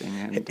interesting.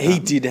 And, he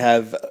did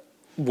have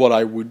what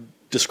I would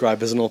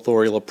describe as an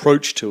authorial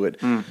approach to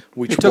it,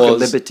 which he took a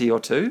liberty or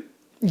two.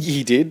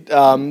 He did,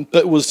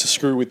 but was to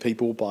screw with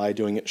people by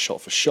doing it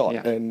shot for shot.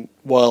 Yeah. And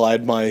while I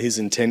admire his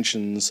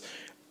intentions,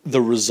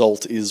 the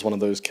result is one of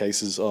those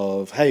cases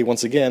of, hey,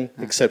 once again,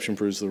 exception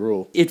proves the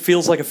rule. It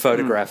feels like a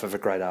photograph of a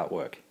great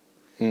artwork.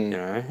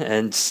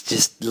 And it's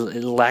just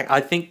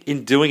I think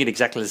in doing it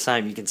exactly the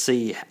same, you can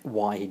see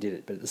why he did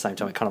it, but at the same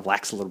time, it kind of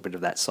lacks a little bit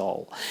of that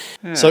soul.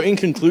 Yeah. So, in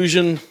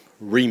conclusion,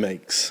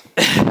 remakes.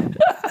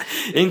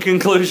 In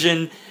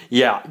conclusion,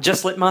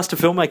 just let master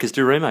filmmakers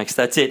do remakes.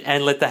 That's it,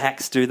 and let the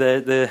hacks do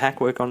the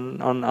hack work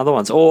on other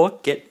ones, or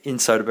get, in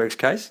Soderbergh's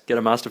case, get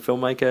a master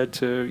filmmaker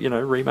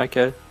to remake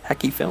a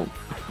hacky film.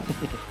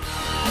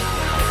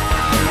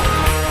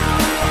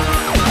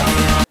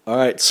 All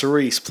right,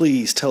 Cerise,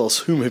 please tell us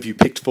whom have you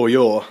picked for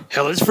your...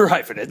 Hell is for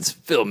Hyphenates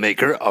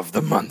Filmmaker of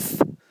the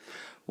Month.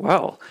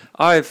 Well,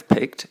 I've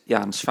picked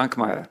Jan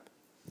Švankmajer,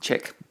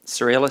 Czech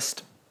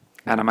surrealist,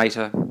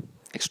 animator,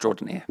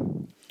 extraordinaire.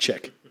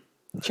 Check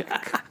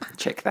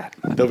that.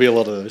 There'll be a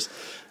lot of those.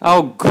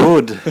 Oh,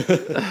 good.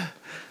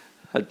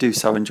 I do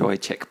so enjoy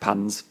Czech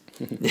puns.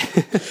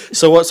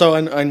 So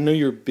I know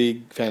you're a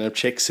big fan of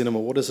Czech cinema.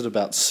 What is it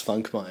about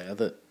Švankmajer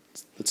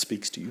that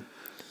speaks to you?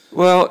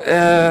 Well,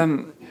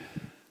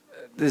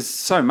 there's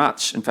so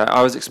much. In fact,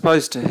 I was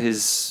exposed to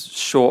his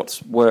short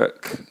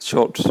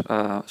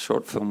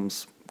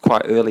films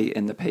quite early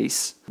in the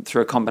piece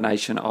through a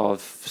combination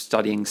of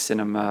studying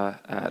cinema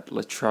at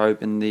La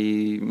Trobe in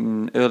the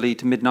early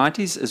to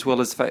mid-90s, as well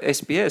as for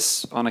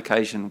SBS on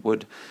occasion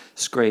would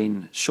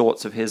screen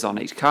shorts of his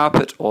on each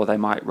carpet, or they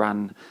might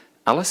run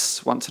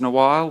Alice once in a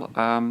while.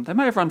 They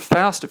may have run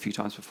Faust a few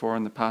times before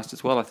in the past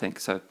as well, I think.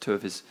 So 2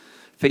 of his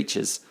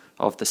features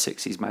of the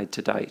 6 he's made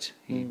to date.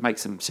 He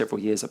makes them several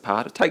years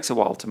apart. It takes a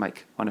while to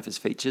make one of his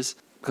features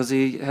because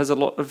he has a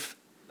lot of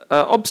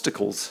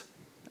obstacles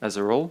as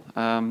a rule.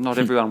 Not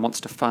everyone wants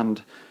to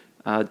fund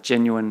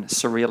genuine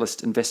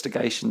surrealist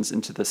investigations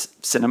into the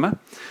cinema.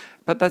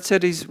 But that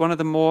said, he's one of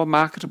the more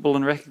marketable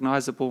and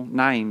recognisable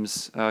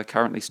names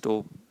currently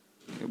still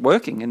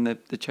working in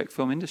the Czech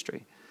film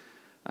industry.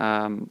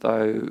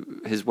 Though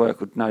his work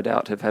would no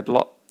doubt have had a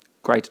lot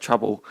greater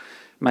trouble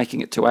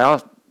making it to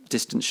our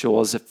distant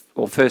shores,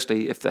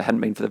 firstly, if there hadn't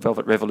been for the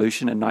Velvet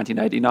Revolution in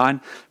 1989,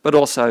 but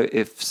also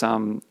if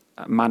some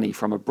money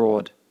from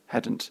abroad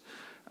hadn't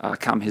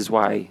come his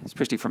way,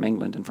 especially from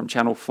England and from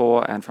Channel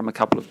 4 and from a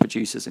couple of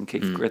producers, and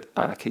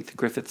Keith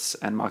Griffiths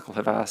and Michael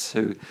Havas,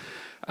 who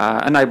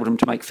enabled him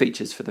to make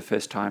features for the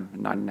first time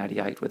in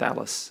 1988 with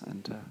Alice,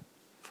 and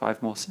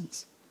 5 more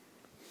since.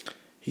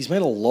 He's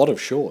made a lot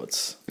of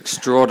shorts.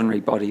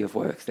 Extraordinary body of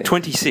work there.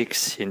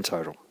 26 in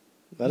total.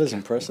 That is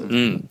impressive.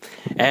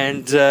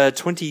 And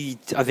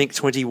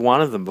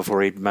 21 of them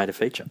before he'd made a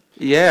feature.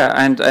 Yeah,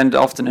 and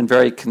often in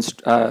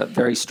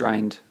very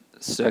strained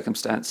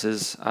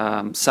circumstances.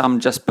 Some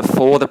just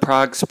before the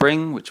Prague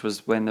Spring, which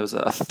was when there was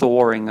a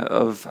thawing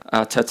of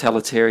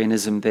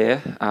totalitarianism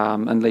there,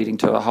 and leading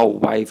to a whole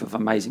wave of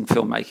amazing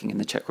filmmaking in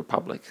the Czech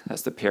Republic.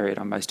 That's the period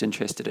I'm most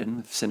interested in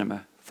with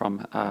cinema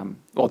from,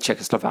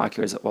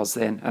 Czechoslovakia as it was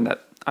then. And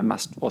that I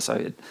must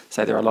also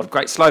say there are a lot of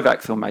great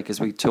Slovak filmmakers.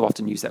 We too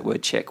often use that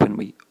word Czech when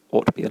we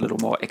ought to be a little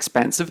more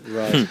expansive.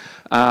 Right.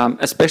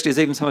 Especially as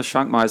even some of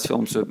Švankmajer's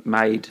films were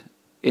made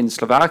in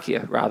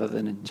Slovakia rather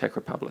than in Czech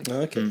Republic.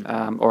 Okay.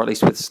 Or at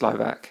least with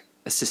Slovak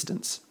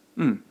assistance.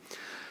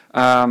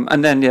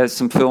 And then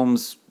some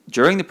films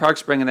during the Prague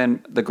Spring, and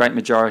then the great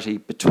majority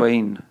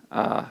between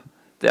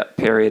that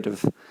period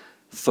of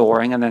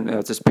thawing, and then there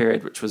was this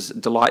period which was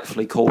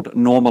delightfully called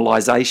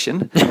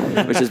normalization,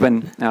 which is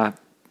when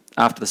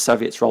after the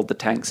Soviets rolled the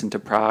tanks into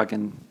Prague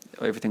and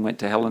everything went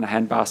to hell in a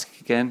handbasket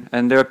again.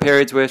 And there are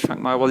periods where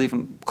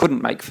Švankmajer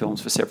couldn't make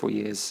films for several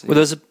years. Well,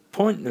 there was a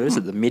point, it was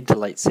at the mid to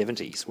late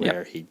 70s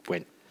where he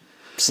went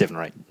 7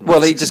 or 8.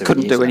 Well, he just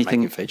couldn't do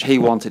anything he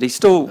wanted. He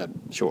still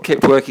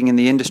kept working in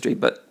the industry,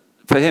 but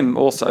for him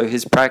also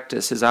his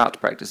art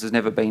practice has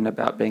never been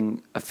about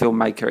being a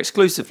filmmaker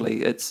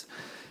exclusively.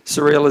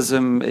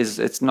 Surrealism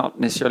it's not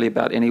necessarily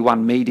about any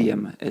one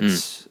medium.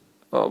 It's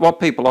what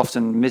people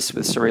often miss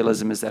with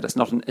surrealism is that it's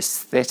not an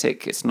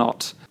aesthetic. It's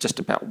not just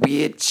about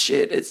weird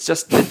shit.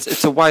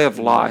 It's a way of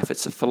life.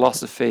 It's a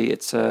philosophy.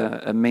 It's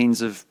a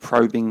means of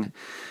probing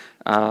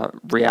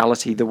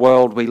reality, the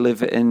world we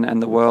live in,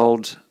 and the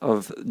world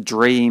of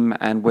dream,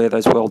 and where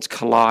those worlds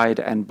collide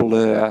and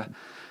blur.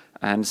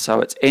 And so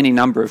it's any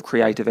number of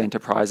creative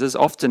enterprises,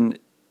 often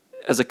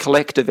as a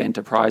collective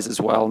enterprise as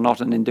well,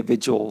 not an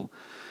individual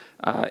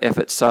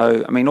effort.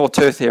 So,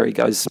 auteur theory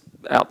goes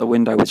out the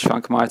window with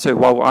Švankmajer too.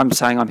 While I'm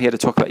saying I'm here to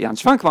talk about Jan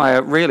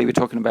Švankmajer, really we're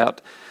talking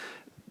about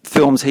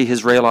films he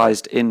has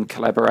realised in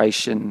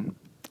collaboration,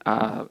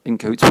 in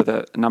cahoots with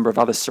a number of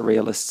other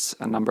surrealists,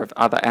 a number of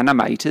other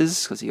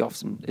animators, because he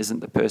often isn't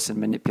the person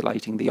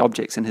manipulating the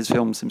objects in his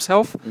films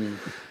himself,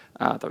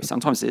 though he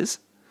sometimes is.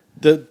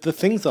 The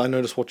things that I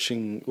noticed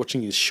watching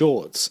his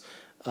shorts,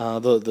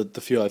 the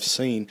few I've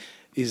seen,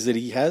 is that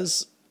he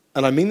has,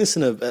 and I mean this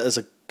as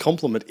a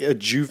compliment, a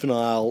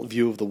juvenile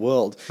view of the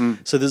world.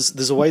 So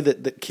there's a way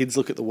that kids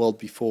look at the world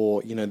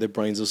before their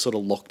brains are sort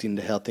of locked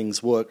into how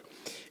things work,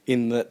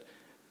 in that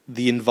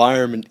the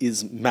environment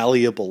is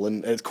malleable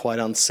and it's quite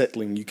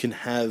unsettling. You can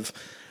have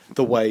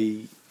the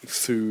way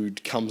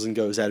food comes and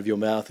goes out of your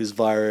mouth is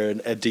via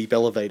a deep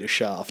elevator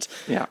shaft.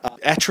 Yeah.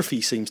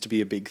 Atrophy seems to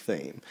be a big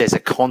theme. There's a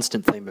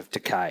constant theme of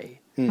decay.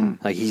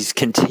 Like he's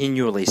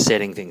continually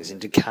setting things in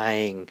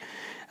decaying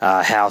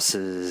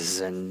houses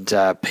and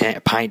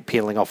paint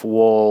peeling off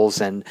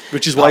walls, and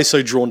which is why he's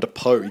so drawn to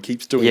Poe. He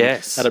keeps doing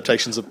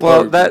adaptations of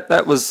Poe. Well,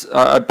 that was,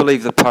 I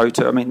believe, the Poe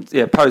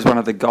too. Poe's one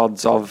of the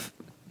gods of,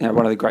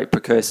 one of the great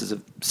precursors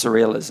of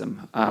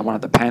surrealism, one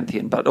of the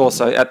pantheon. But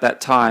also at that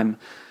time,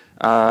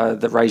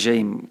 the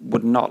regime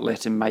would not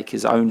let him make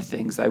his own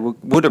things. They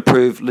would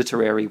approve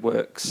literary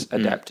works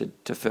adapted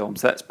to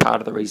films. That's part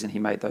of the reason he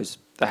made those,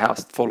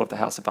 Fall of the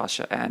House of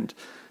Usher and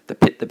The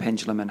Pit, the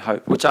Pendulum and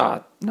Hope, which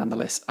are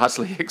nonetheless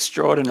utterly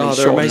extraordinary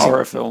short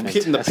horror films.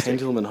 Pit and the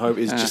Pendulum and Hope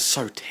is just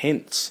so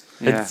tense.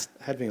 Yeah. It's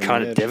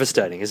kind of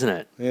devastating, isn't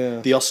it? Yeah.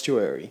 The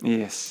Ossuary.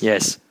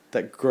 Yes.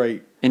 That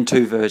great... In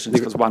 2 versions,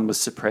 because one was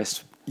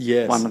suppressed.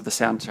 Yes. One of the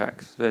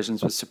soundtrack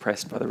versions was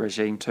suppressed by the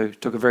regime too.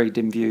 Took a very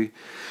dim view.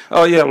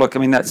 Oh yeah, look,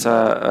 that's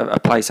a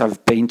place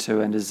I've been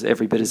to and is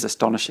every bit as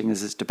astonishing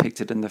as it's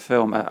depicted in the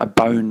film. A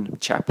bone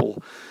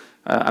chapel.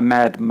 A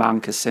mad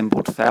monk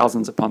assembled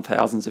thousands upon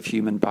thousands of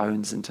human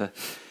bones into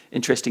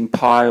interesting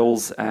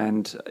piles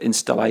and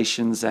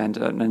installations and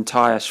an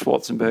entire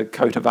Schwarzenberg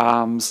coat of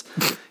arms,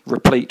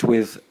 replete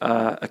with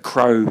a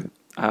crow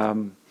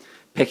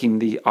pecking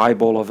the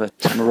eyeball of a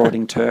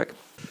marauding Turk.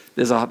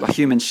 There's a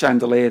human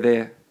chandelier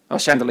there, a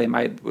chandelier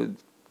made with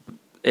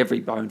every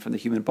bone from the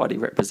human body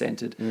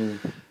represented.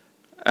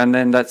 And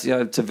then that's,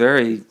 it's a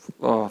very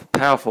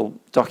powerful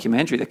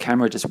documentary. The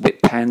camera just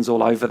whip pans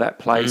all over that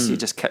place. You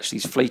just catch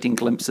these fleeting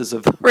glimpses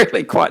of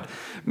really quite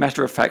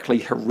matter-of-factly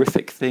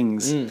horrific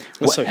things.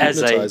 That's so as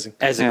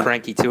hypnotising. a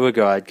cranky tour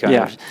guide kind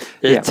of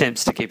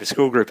attempts to keep a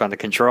school group under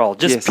control,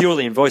 just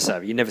purely in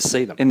voiceover. You never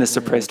see them. In the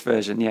suppressed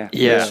version,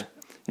 Yeah.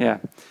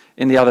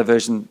 In the other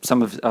version,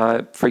 some of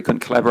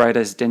frequent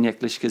collaborators, Denyek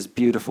Lishka's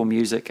beautiful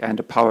music and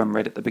a poem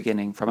read at the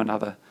beginning from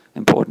another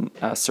important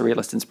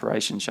surrealist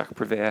inspiration, Jacques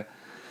Prévert.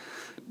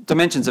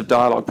 Dimensions of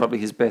Dialogue, probably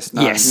his best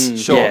known. Yes,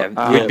 Sure.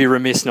 yeah. We'd be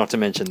remiss not to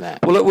mention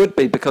that. Well, it would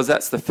be, because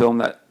that's the film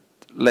that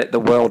let the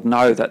world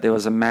know that there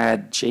was a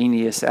mad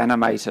genius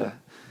animator,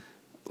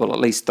 well, at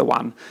least the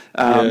one,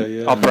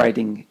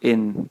 operating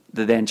in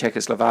the then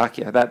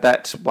Czechoslovakia.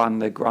 That won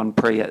the Grand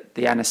Prix at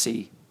the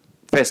Annecy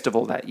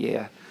Festival that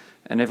year.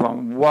 And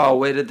everyone, whoa,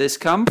 where did this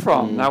come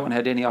from? No one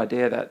had any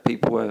idea that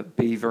people were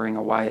beavering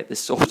away at this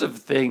sort of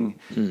thing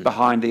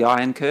behind the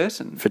Iron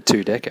Curtain. For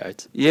 2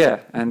 decades.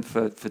 Yeah, and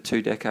for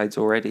 2 decades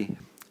already.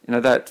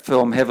 That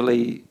film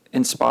heavily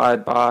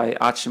inspired by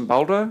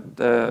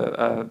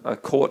Arcimboldo, a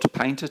court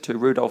painter to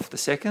Rudolph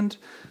II in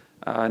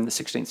the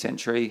 16th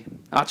century.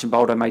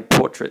 Arcimboldo made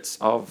portraits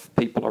of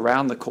people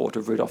around the court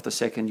of Rudolph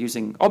II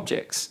using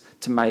objects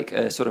to make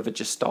a sort of a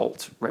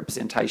gestalt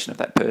representation of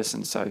that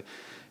person. So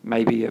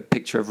maybe a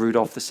picture of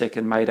Rudolph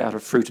II made out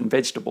of fruit and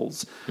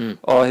vegetables.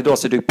 Or he'd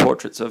also do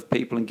portraits of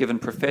people in given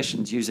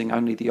professions using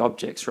only the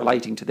objects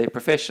relating to their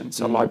profession.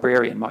 So a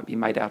librarian might be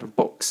made out of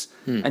books.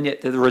 And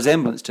yet the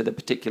resemblance to the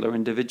particular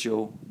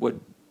individual would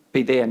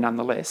be there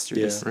nonetheless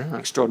through this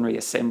extraordinary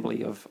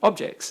assembly of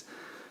objects.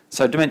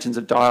 So Dimensions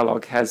of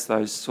Dialogue has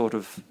those sort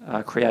of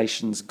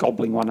creations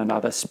gobbling one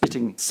another,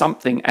 spitting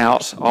something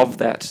out of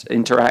that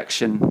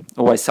interaction,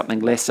 always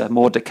something lesser,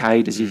 more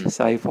decayed, as you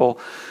say, Paul.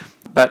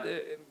 But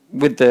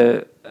with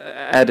the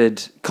added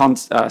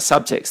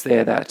subtext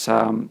there that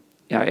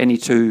any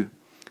two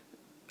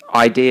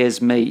ideas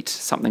meet,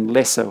 something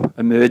lesser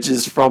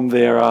emerges from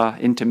their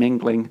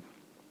intermingling.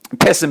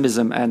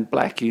 Pessimism and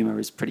black humour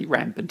is pretty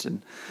rampant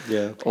in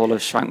all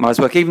of Schwankmeyer's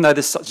work, even though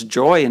there's such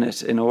joy in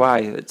it in a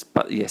way.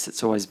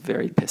 It's always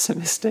very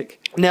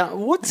pessimistic. Now,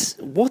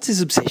 what's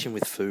his obsession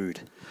with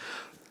food?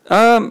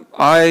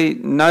 I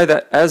know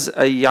that as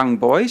a young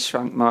boy,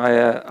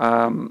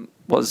 Schwankmeyer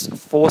was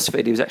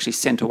force-fed. He was actually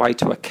sent away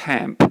to a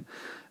camp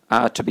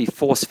to be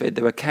force-fed.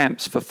 There were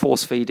camps for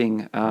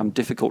force-feeding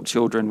difficult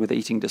children with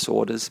eating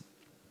disorders.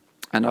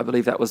 And I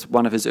believe that was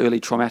one of his early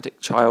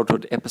traumatic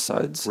childhood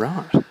episodes.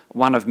 Right.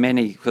 One of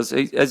many, because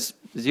as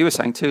you were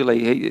saying too,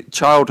 Lee,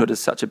 childhood is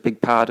such a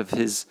big part of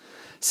his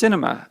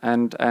cinema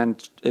and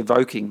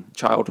evoking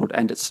childhood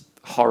and its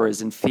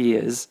horrors and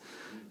fears,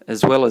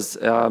 as well as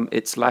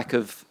its lack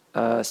of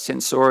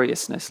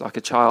censoriousness. Like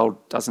a child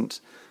doesn't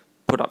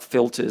put up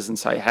filters and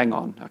say, hang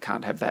on, I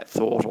can't have that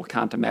thought or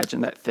can't imagine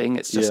that thing.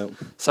 It's just...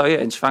 So,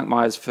 in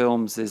Schwankmeyer's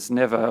films, there's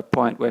never a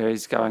point where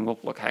he's going, well,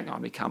 look, hang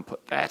on, we can't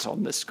put that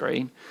on the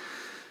screen.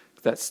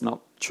 That's not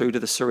true to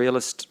the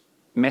surrealist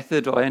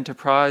method or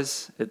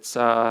enterprise. It's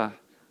all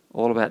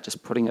about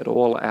just putting it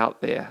all out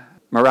there.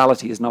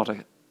 Morality is not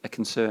a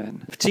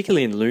concern.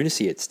 Particularly in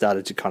Lunacy, it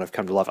started to kind of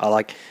come to life.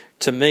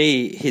 To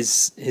me,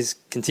 his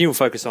continual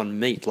focus on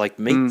meat,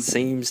 meat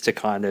seems to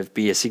kind of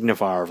be a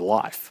signifier of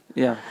life.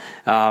 Yeah.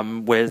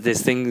 Where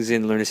there's things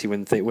in Lunacy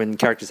when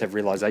characters have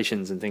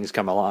realizations and things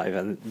come alive,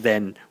 and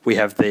then we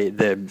have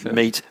the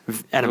meat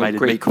animated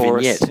Greek meat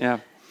chorus,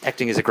 vignette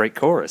acting as a great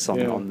chorus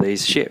on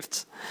these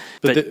shifts.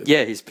 But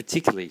he's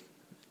particularly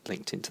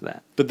linked into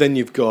that. But then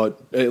you've got,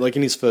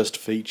 in his first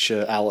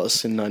feature,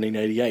 Alice, in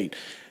 1988,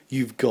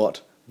 you've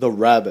got the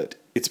rabbit.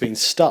 It's been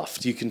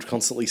stuffed. You can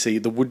constantly see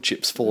the wood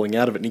chips falling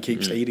out of it, and he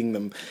keeps eating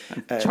them,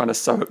 trying to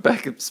sew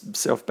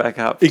himself back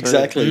up.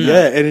 Exactly,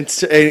 and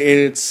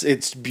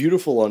it's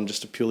beautiful on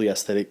just a purely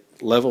aesthetic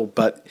level.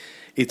 But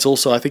it's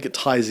also, I think, it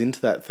ties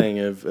into that thing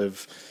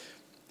of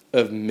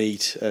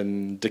meat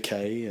and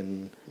decay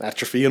and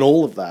atrophy and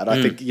all of that.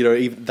 I think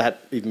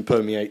even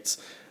permeates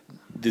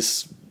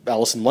this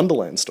Alice in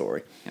Wonderland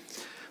story.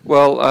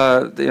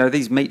 Well,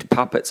 these meat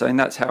puppets,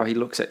 that's how he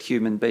looks at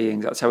human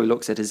beings. That's how he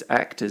looks at his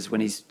actors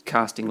when he's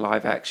casting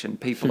live action.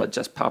 People are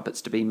just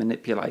puppets to be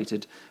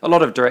manipulated. A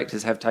lot of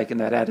directors have taken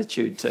that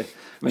attitude to...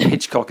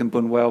 Hitchcock and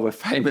Buñuel were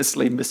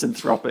famously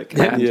misanthropic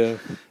and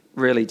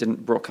really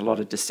didn't brook a lot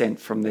of dissent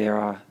from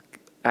their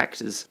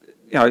actors.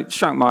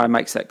 Schwankmeyer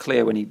makes that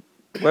clear when he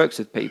works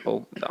with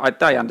people.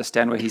 They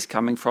understand where he's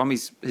coming from.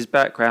 His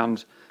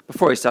background,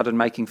 before he started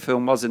making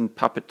film, was in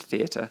puppet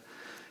theatre.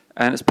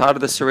 And it's part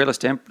of the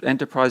surrealist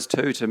enterprise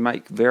too, to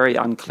make very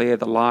unclear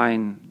the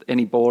line,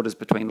 any borders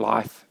between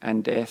life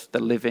and death, the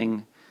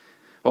living,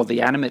 or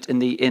the animate and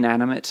the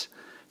inanimate,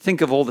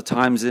 think of all the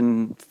times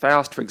in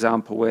Faust, for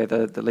example, where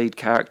the lead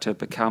character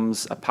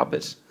becomes a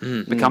puppet,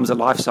 becomes a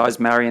life-size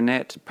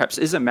marionette, perhaps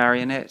is a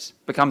marionette,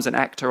 becomes an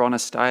actor on a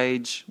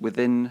stage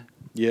within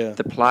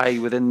the play,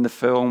 within the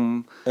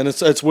film. And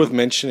it's worth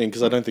mentioning,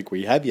 because I don't think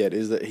we have yet,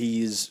 is that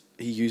he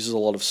uses a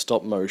lot of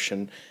stop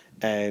motion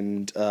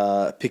and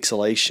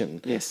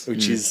pixelation,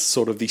 which is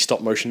sort of the stop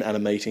motion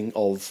animating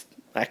of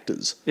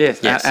actors.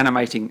 Yes.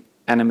 Animating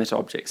animate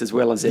objects as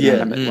well as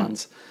inanimate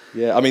ones.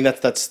 Yeah, I mean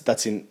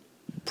that's in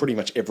pretty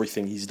much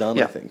everything he's done,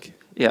 I think.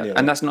 Yeah,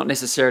 and that's not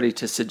necessarily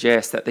to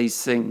suggest that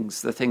these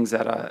things, the things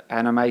that are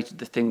animated,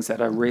 the things that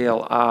are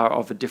real, are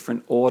of a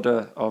different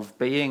order of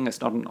being.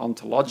 It's not an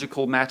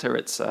ontological matter.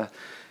 It's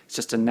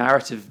just a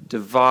narrative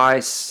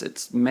device.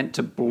 It's meant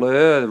to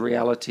blur the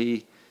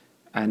reality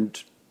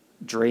and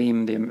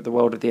dream the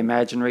world of the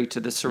imaginary.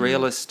 To the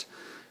surrealist,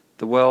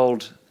 the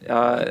world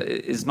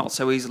is not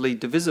so easily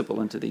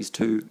divisible into these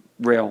two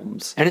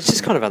realms. And it's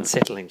just kind of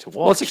unsettling to watch.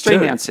 Well, it's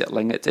extremely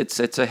unsettling.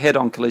 It's a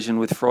head-on collision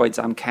with Freud's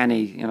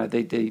uncanny,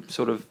 the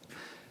sort of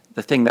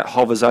the thing that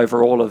hovers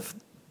over all of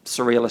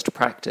surrealist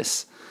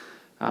practice.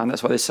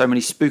 That's why there's so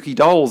many spooky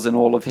dolls in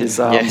all of his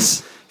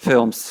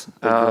films,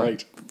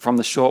 from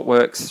the short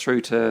works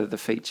through to the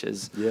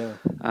features. Yeah.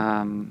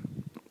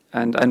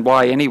 And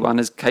why anyone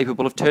is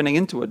capable of turning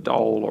into a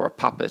doll or a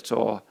puppet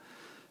or.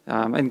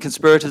 And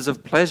Conspirators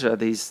of Pleasure,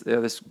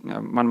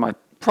 one of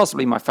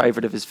possibly my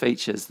favourite of his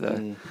features.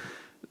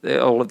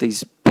 All of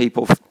these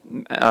people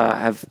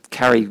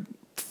carry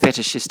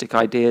fetishistic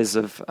ideas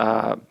of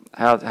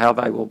how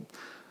they will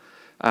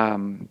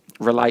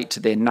relate to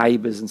their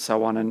neighbours and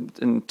so on.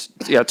 And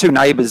two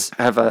neighbours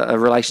have a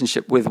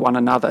relationship with one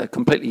another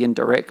completely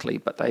indirectly,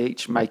 but they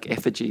each make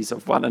effigies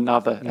of one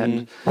another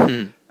and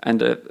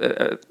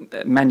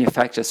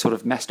manufacture sort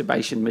of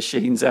masturbation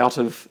machines out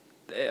of.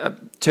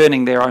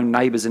 Turning their own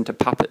neighbours into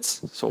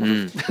puppets, sort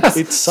of.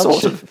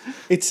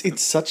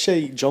 It's such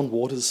a John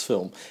Waters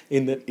film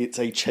in that it's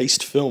a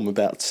chaste film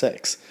about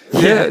sex.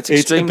 Yeah, it's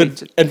extremely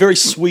and very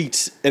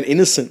sweet and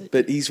innocent,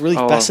 but he's really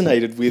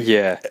fascinated with.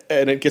 Yeah,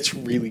 and it gets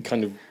really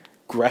kind of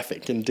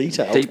graphic and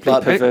detailed, deeply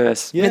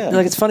perverse. Yeah,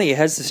 it's funny. He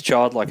has this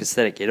childlike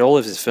aesthetic, yet all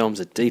of his films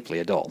are deeply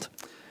adult.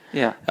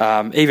 Yeah,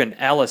 even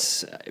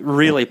Alice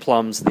really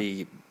plumbs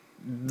the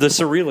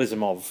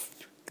surrealism of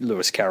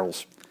Lewis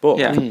Carroll's book,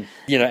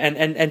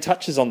 and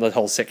touches on the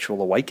whole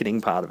sexual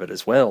awakening part of it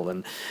as well,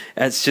 and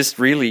it's just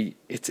really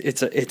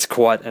it's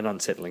quite an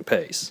unsettling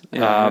piece.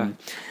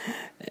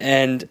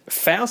 And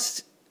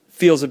Faust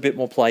feels a bit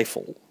more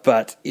playful,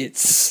 but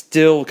it's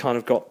still kind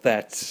of got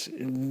that,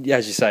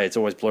 as you say, it's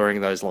always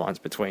blurring those lines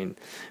between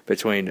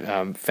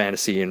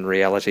fantasy and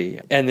reality.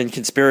 And then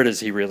Conspirators,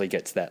 he really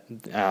gets that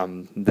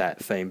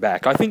theme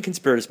back. I think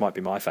Conspirators might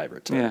be my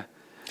favourite too. Yeah,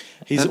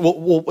 he's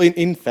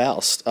in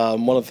Faust.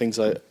 One of the things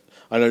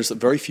I noticed that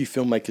very few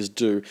filmmakers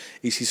do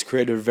is he's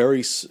created a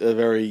very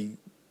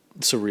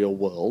surreal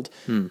world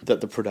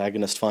that the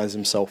protagonist finds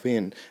himself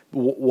in.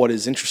 What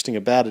is interesting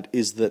about it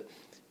is that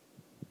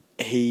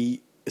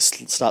he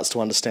starts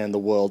to understand the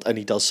world, and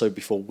he does so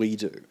before we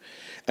do.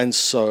 And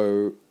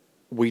so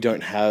we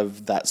don't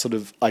have that sort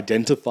of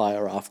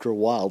identifier after a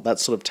while.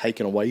 That's sort of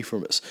taken away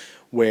from us,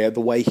 where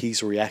the way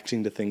he's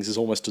reacting to things is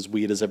almost as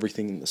weird as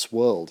everything in this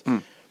world.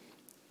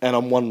 And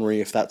I'm wondering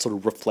if that sort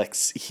of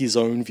reflects his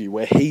own view,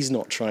 where he's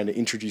not trying to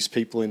introduce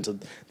people into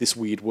this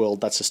weird world.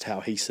 That's just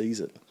how he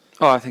sees it.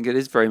 Oh, I think it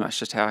is very much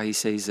just how he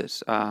sees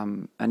it.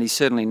 And he's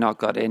certainly not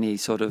got any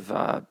sort of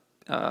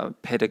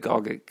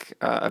pedagogic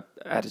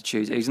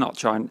attitude. He's not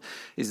trying.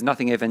 There's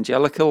nothing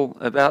evangelical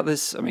about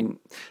this. I mean,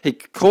 he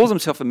calls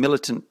himself a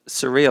militant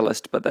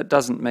surrealist, but that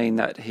doesn't mean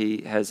that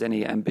he has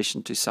any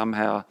ambition to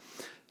somehow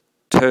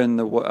turn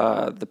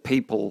the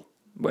people,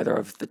 whether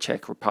of the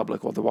Czech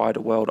Republic or the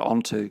wider world,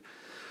 onto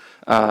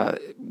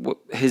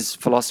his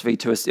philosophy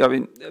to us. I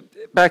mean,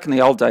 back in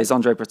the old days,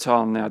 André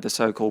Breton, now the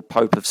so-called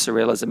Pope of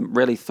Surrealism,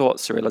 really thought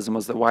Surrealism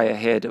was the way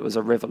ahead. It was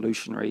a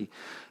revolutionary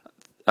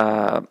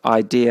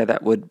idea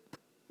that would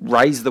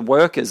raise the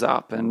workers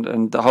up,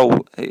 and the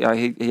whole.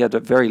 He had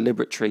a very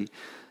liberatory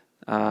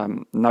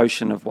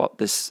notion of what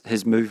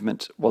his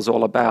movement was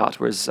all about.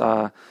 Whereas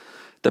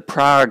the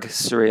Prague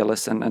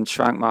Surrealists and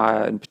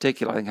Schrankmeyer in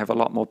particular, I think, have a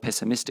lot more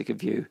pessimistic a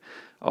view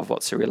of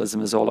what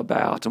surrealism is all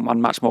about, and one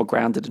much more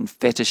grounded in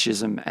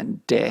fetishism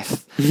and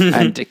death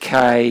and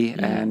decay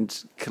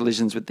and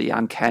collisions with the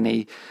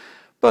uncanny.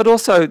 But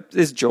also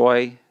there's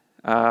joy.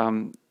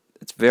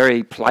 It's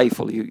very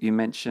playful. You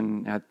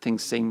mentioned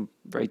things seem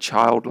very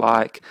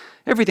childlike.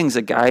 Everything's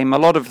a game. A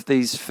lot of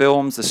these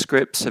films, the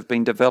scripts, have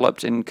been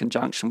developed in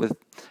conjunction with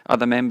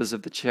other members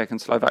of the Czech and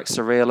Slovak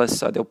Surrealists,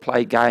 so they'll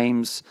play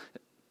games,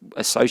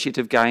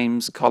 associative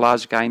games,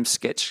 collage games,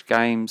 sketch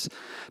games,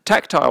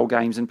 tactile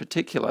games in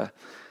particular,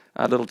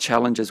 little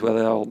challenges where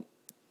they'll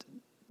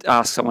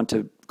ask someone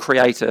to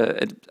create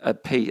an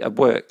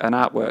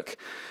artwork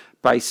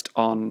based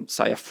on,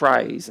 say, a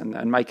phrase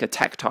and make a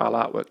tactile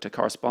artwork to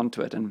correspond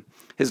to it. And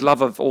his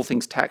love of all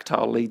things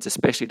tactile leads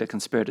especially to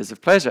Conspirators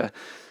of Pleasure,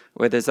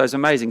 where there's those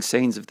amazing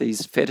scenes of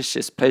these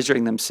fetishists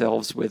pleasuring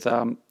themselves with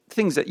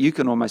things that you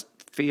can almost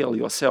feel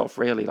yourself,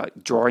 really,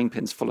 like drawing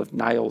pins full of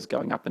nails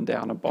going up and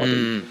down a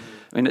body.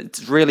 I mean,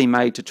 it's really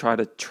made to try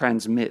to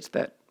transmit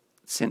that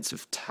sense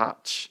of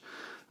touch,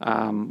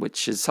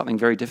 which is something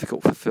very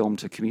difficult for film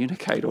to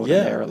communicate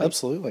ordinarily. Yeah,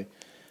 absolutely.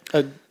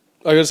 I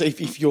gotta say,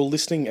 if you're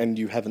listening and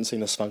you haven't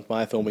seen a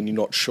Spunkmeyer film and you're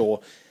not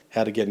sure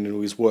how to get into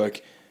his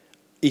work,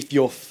 if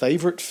your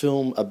favourite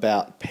film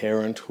about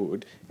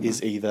parenthood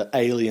is either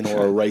Alien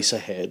or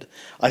Eraserhead,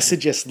 I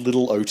suggest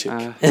Little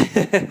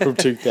Otik from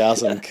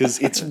 2000, because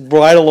it's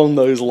right along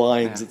those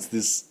lines. Yeah. It's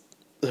this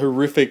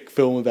horrific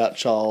film about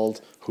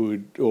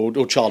childhood,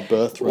 or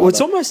childbirth, rather. Well, it's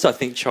almost, I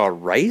think,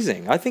 child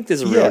raising. I think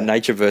there's a real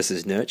nature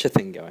versus nurture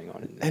thing going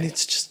on in there. And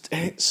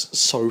it's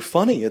so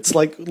funny. It's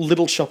like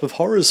Little Shop of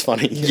Horrors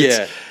funny.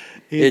 Yeah.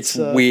 It's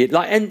weird.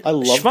 And I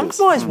love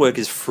Schmunkmeyer's work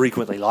is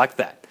frequently like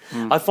that.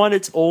 I find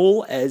it's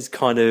all as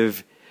kind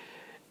of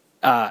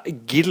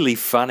giddily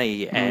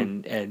funny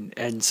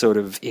and sort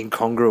of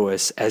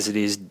incongruous as it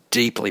is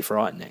deeply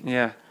frightening.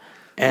 Yeah.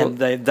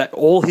 And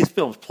all his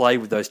films play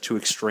with those two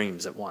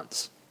extremes at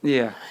once.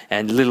 Yeah.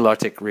 And Little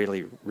Otik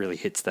really, really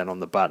hits that on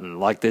the button.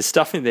 Like, there's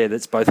stuff in there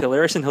that's both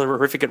hilarious and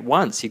horrific at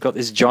once. You've got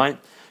this giant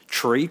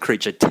tree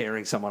creature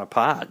tearing someone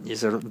apart. You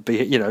sort of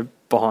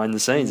behind the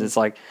scenes. It's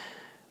like,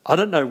 I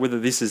don't know whether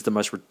this is the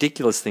most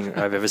ridiculous thing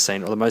I've ever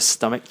seen or the most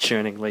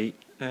stomach-churningly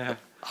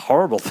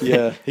horrible thing.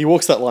 Yeah, he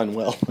walks that line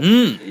well.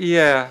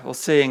 Yeah, well,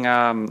 seeing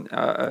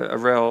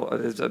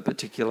there's a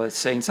particular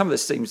scene. Some of the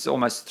scenes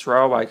almost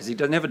throwaway because he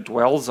never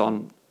dwells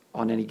on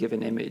any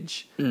given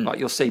image. Like,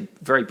 you'll see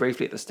very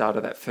briefly at the start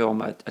of that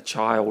film a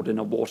child in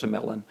a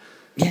watermelon.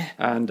 Yeah.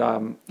 And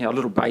a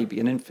little baby,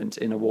 an infant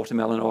in a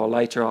watermelon, or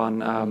later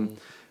on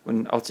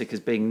when Otik is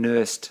being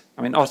nursed.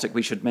 I mean, Otik,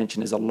 we should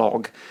mention, is a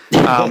log.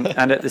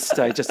 And at this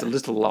stage, just a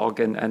little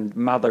log, and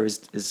mother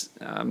is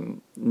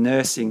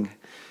nursing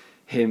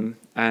him,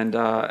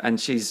 and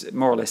she's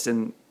more or less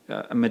in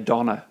a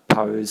Madonna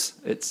pose.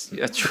 It's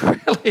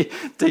really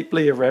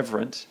deeply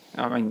irreverent.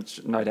 I mean,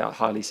 no doubt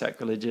highly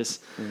sacrilegious,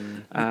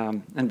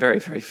 and very,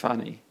 very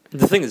funny.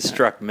 The thing that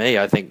struck me,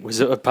 I think,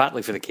 was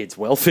partly for the kids'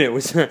 welfare,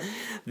 was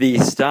the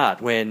start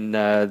when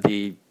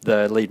the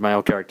lead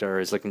male character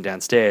is looking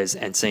downstairs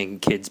and seeing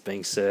kids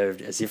being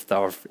served as if they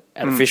were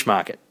at a fish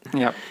market.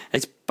 Yeah,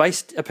 it's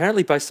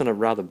apparently based on a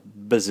rather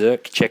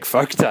berserk Czech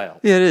folktale.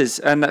 Yeah, it is,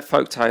 and that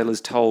folktale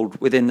is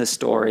told within the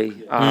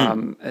story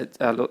as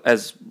a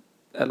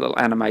little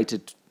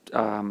animated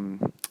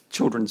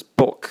children's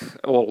book,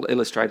 all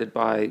illustrated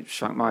by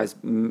Schwankmeyer's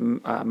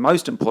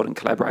most important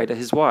collaborator,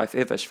 his wife,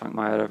 Eva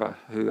Schwankmeyer,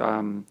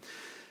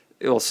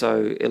 who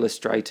also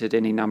illustrated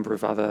any number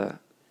of other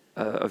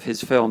of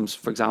his films.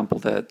 For example,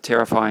 the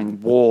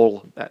terrifying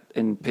wall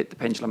in Pit, the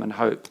Pendulum and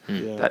Hope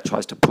that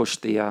tries to push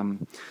the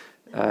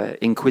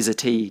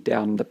Inquisitee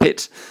down the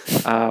pit.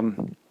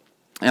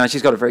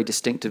 She's got a very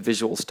distinctive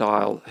visual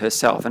style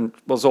herself, and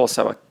was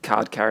also a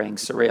card-carrying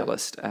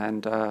surrealist.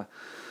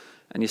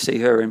 And you see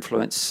her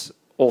influence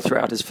all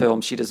throughout his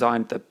film. She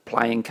designed the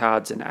playing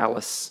cards in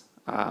Alice.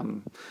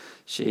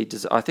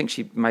 I think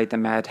she made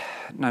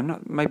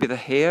maybe the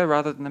Hare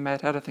rather than the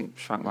Mad Hatter. I think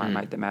Schwankmeyer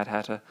made the Mad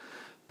Hatter.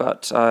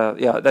 But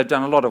they've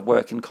done a lot of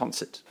work in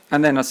concert.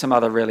 And then some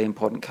other really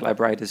important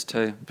collaborators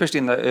too, especially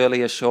in the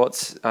earlier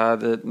shorts.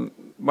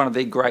 One of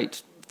the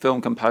great film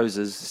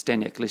composers,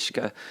 Staniak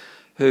Lischka,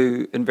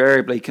 who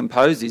invariably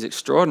composed these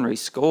extraordinary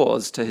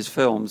scores to his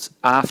films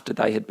after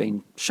they had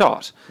been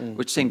shot,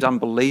 which seems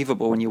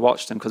unbelievable when you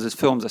watch them, because his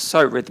films are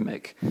so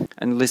rhythmic,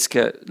 and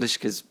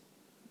Lischka's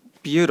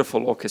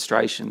beautiful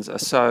orchestrations are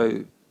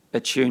so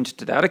attuned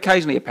to that.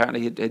 Occasionally,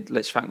 apparently, he'd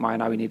let Schwankmeyer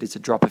know he needed to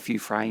drop a few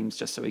frames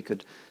just so he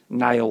could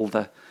nail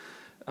the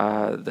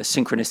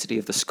synchronicity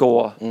of the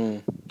score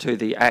to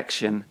the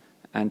action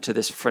and to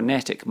this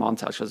frenetic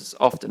montage, because it's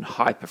often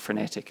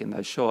hyper-frenetic in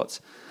those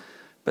shorts.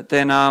 But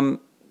then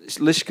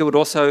Lischka would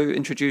also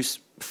introduce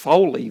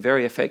Foley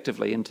very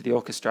effectively into the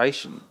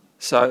orchestration.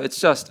 So it's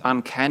just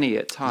uncanny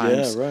at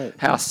times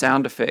how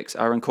sound effects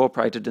are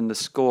incorporated in the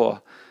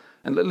score.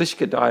 And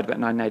Lischka died about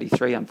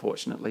 1983,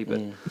 unfortunately,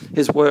 but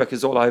his work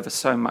is all over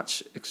so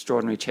much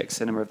extraordinary Czech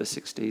cinema of the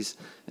 60s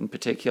in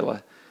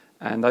particular.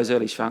 And those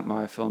early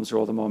Schwankmeyer films are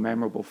all the more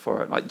memorable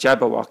for it, like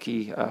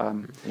Jabberwocky,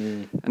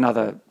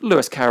 another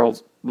Lewis Carroll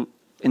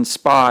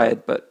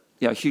inspired, but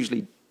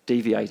hugely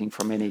deviating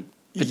from any.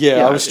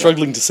 I was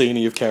struggling to see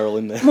any of Carroll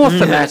in there. More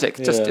thematic,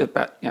 just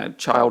about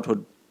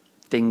childhood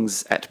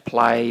things at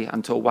play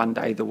until one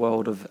day the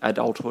world of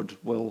adulthood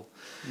will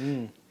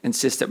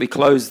insist that we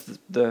close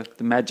the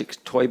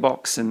magic toy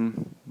box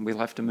and we'll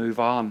have to move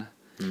on.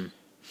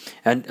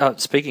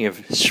 And speaking of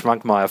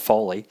Schwankmeyer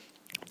Foley,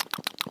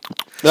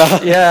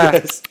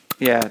 the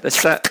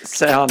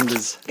sound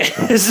is.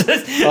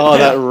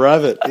 That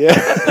rabbit! Yeah,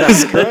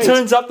 that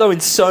turns up though in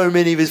so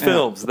many of his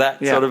films.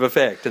 That sort of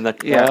effect, and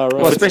that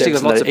well, especially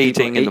with lots of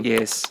eating people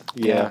and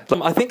yeah.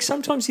 I think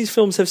sometimes these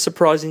films have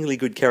surprisingly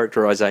good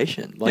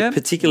characterization,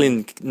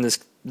 particularly in this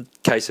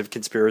case of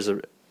Conspirators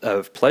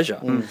of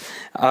Pleasure.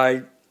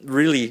 I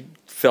really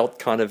felt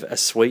kind of a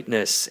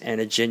sweetness and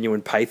a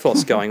genuine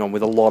pathos going on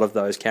with a lot of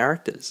those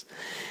characters.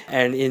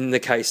 And in the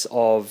case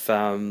of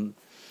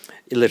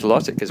Little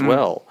Otic as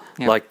well,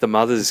 like the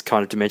mother's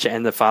kind of dementia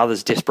and the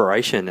father's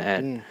desperation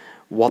at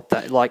what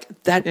that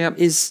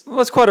is.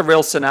 Well, it's quite a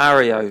real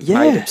scenario,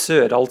 made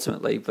absurd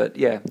ultimately, but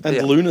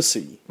And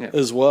Lunacy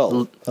as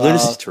well.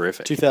 Lunacy's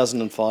terrific.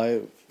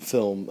 2005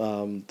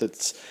 film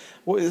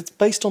it's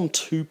based on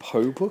 2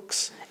 Poe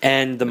books.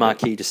 And the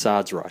Marquis de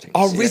Sade's writings.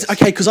 Oh,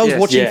 okay, because I was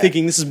watching Yeah.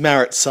 thinking this is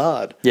Marat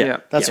Sade. Yeah.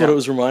 That's what it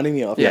was reminding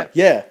me of.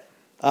 Yeah.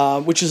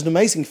 Which is an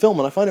amazing film,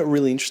 and I find it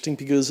really interesting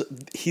because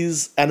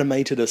his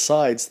animated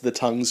asides, the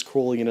tongues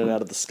crawling in and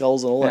out of the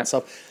skulls and all that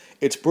stuff,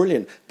 it's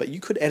brilliant. But you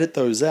could edit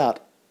those out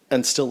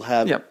and still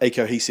have a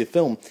cohesive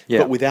film. Yeah.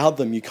 But without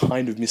them, you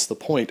kind of miss the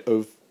point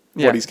of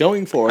what he's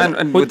going for.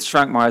 And with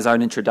Shrunkmeyer's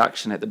own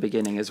introduction at the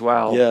beginning as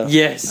well. Yeah.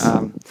 Yes.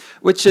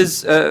 Which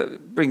is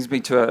brings me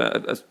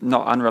to a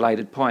not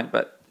unrelated point,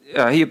 but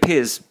he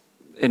appears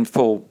in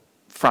full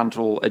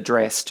frontal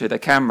address to the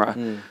camera,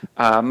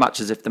 much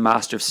as if the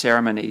master of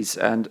ceremonies.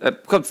 And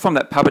from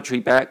that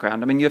puppetry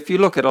background, I mean, if you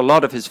look at a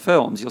lot of his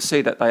films, you'll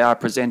see that they are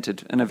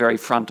presented in a very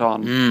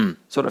front-on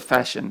sort of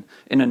fashion,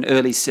 in an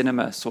early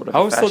cinema sort of I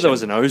always fashion. thought there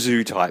was an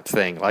Ozu type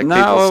thing. Like people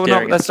No,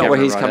 staring that's at the not where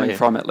camera he's right coming ahead.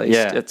 from, at least.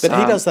 Yeah. It's, But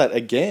he does that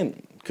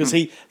again. Because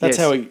that's Yes.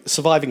 how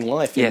Surviving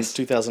Life in Yes.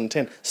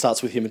 2010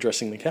 starts with him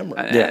addressing the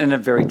camera. in a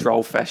very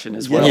droll fashion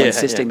as well, Yeah.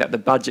 insisting that the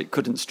budget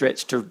couldn't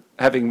stretch to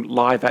having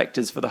live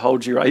actors for the whole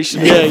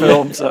duration of Yeah, the yeah.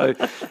 film, so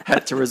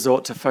had to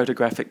resort to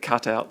photographic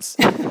cutouts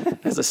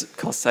as a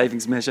cost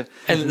savings measure.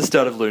 And at the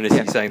start of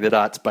Lunacy saying that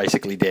art's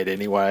basically dead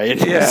anyway.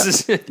 Yeah.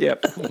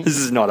 Yep. This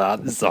is not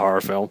art, this is a horror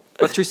film.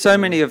 But through so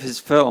many of his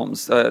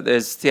films,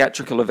 there's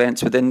theatrical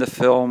events within the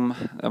film.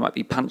 There might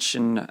be Punch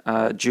and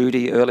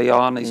Judy early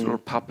on, these little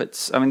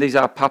puppets. I mean, these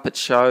are puppet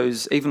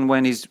shows. Even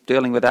when he's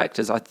dealing with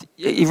actors,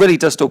 he really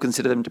does still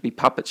consider them to be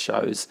puppet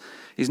shows.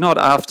 He's not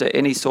after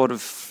any sort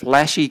of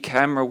flashy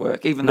camera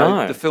work, even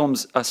though the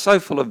films are so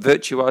full of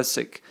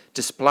virtuosic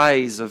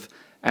displays of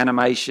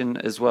animation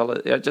as well.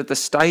 The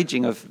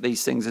staging of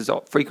these things is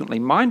frequently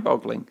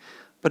mind-boggling.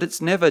 But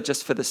it's never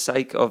just for the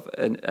sake of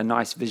a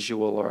nice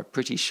visual or a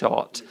pretty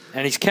shot.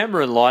 And his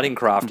camera and lighting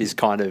craft is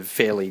kind of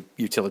fairly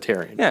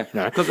utilitarian. Yeah, you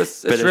know? because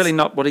it's But really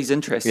not what he's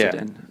interested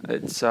Yeah. in.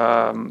 It's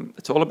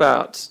all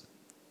about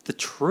the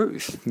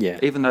truth. Yeah.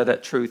 Even though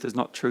that truth is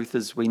not truth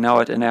as we know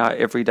it in our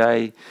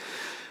everyday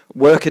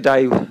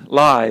workaday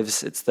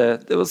lives. It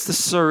was the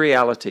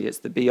surreality. It's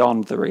the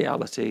beyond the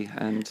reality.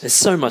 And There's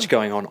so much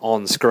going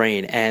on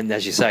screen, and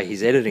as you say,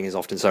 his editing is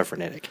often so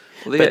frenetic,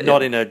 Well, but yeah,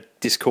 not yeah. in a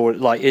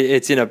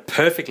it's in a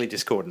perfectly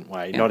discordant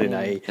way, not in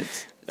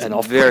it's an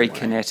off very way.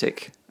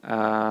 kinetic,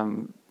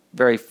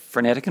 very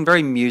frenetic, and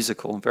very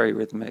musical, and very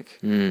rhythmic.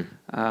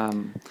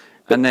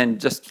 And then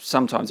just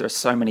sometimes there are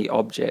so many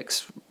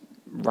objects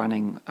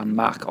running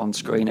amok on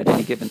screen at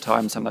any given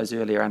time. Some of those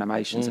earlier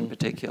animations, in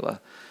particular.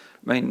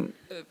 I mean,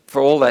 for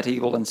all that,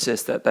 he will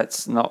insist that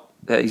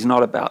that he's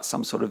not about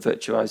some sort of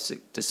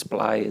virtuosic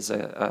display as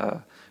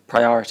a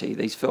priority.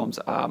 These films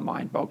are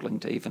mind-boggling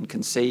to even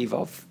conceive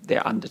of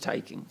their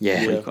undertaking.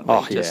 Yeah. Frequently,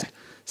 Oh, yeah. just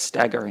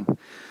staggering.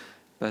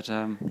 But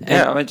I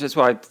mean, that's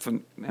why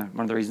one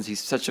of the reasons he's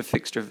such a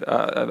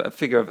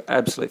figure of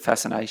absolute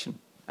fascination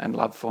and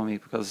love for me,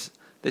 because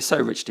they're so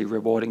richly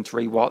rewarding to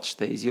rewatch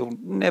these. You'll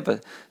never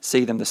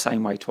see them the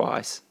same way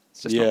twice.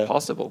 It's just not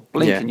possible.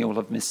 Blink and you'll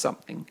have missed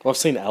something. Well, I've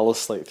seen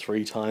Alice like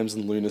 3 times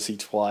and Lunacy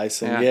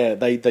twice,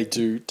 and they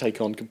do take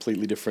on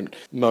completely different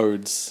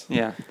modes.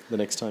 Yeah. The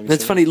next time.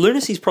 It's funny.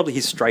 Lunacy's probably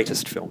his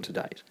straightest film to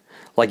date.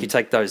 Like you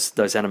take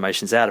those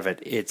animations out of it,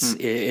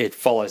 it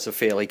follows a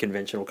fairly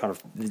conventional kind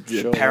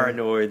of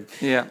paranoid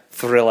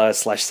thriller /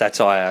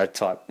 satire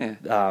type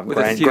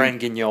Grand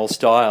Guignol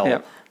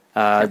style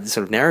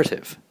sort of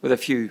narrative, with a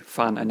few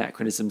fun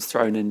anachronisms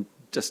thrown in.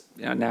 Just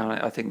now,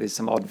 I think there's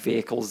some odd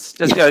vehicles.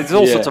 Just there's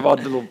all sorts of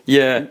odd little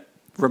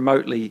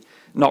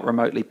not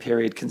remotely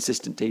period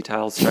consistent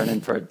details thrown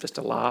in for just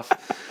a laugh.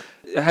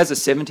 It has a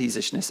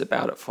 70s-ishness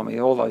about it for me.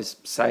 All those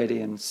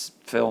Sadian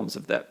films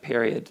of that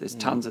period, there's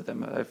tons of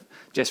them.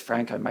 Jess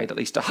Franco made at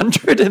least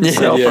 100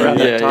 himself around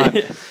that time.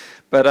 Yeah.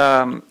 But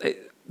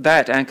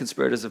that and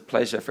Conspirators of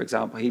Pleasure, for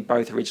example, he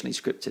both originally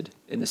scripted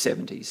in the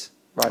 70s.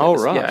 Right.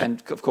 Yeah,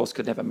 and of course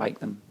could never make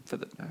them for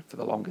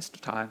the longest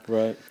time.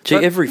 Right. Gee,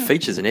 every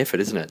feature's an effort,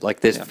 isn't it?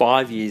 Like there's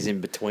 5 years in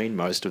between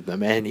most of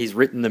them, and he's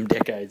written them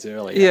decades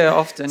earlier. Yeah,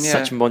 often. Yeah.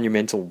 Such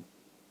monumental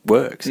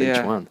works,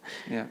 each one.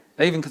 Yeah.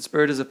 Even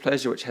Conspirators of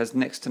Pleasure, which has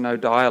next to no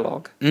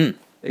dialogue,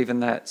 even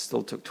that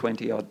still took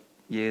 20 odd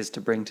years to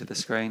bring to the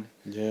screen.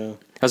 Yeah.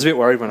 I was a bit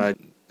worried when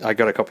I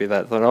got a copy of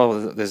that. I thought,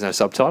 oh, there's no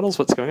subtitles.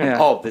 What's going on? Yeah.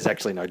 Oh, there's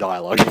actually no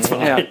dialogue. It's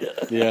fine.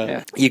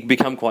 Yeah. You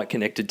become quite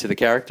connected to the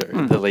character,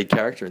 the lead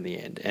character in the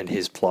end, and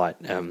his plight,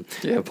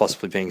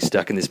 possibly being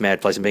stuck in this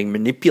mad place and being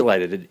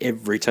manipulated at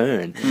every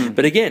turn.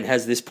 But again,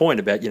 has this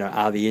point about,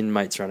 are the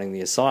inmates running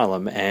the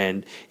asylum?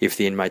 And if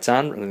the inmates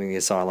aren't running the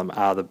asylum,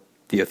 are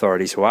the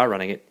authorities who are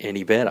running it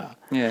any better?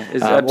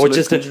 Yeah. Or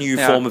just a new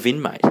form of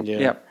inmate?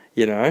 Yeah.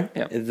 You know,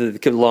 Yep.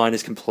 the line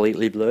is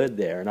completely blurred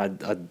there, and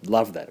I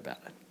love that about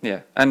it.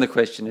 Yeah, and the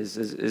question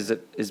is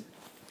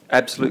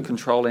absolute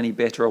control any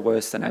better or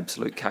worse than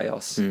absolute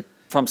chaos?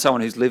 From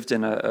someone who's lived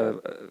in a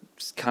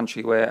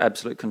country where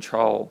absolute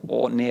control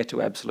or near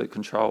to absolute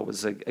control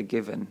was a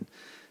given,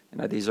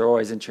 these are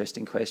always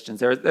interesting questions.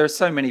 There are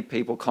so many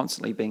people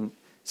constantly being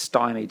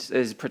stymied.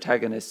 As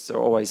protagonists are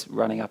always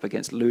running up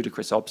against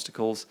ludicrous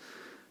obstacles.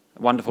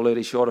 A wonderful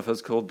early short of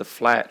his called The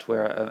Flat,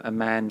 where a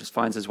man just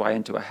finds his way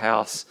into a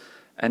house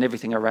and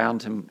everything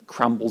around him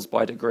crumbles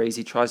by degrees.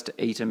 He tries to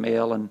eat a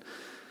meal and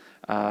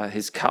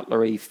his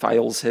cutlery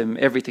fails him.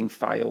 Everything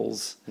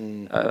fails.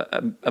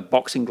 A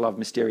boxing glove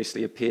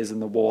mysteriously appears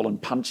in the wall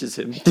and punches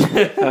him.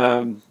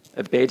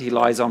 A bed he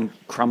lies on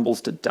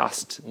crumbles to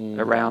dust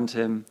around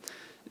him.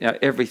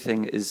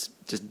 Everything is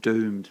just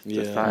doomed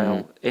to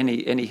fail.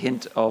 Any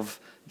hint of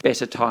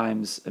better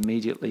times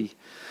immediately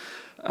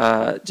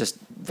just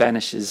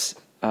vanishes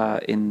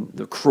in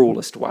the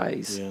cruelest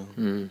ways.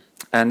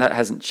 And that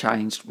hasn't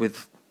changed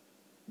with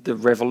the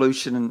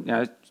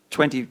revolution.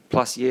 20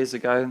 plus years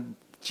ago,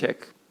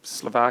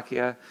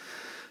 Czechoslovakia.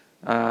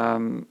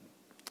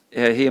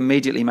 He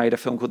immediately made a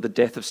film called The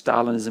Death of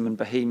Stalinism in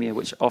Bohemia,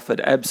 which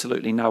offered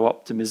absolutely no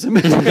optimism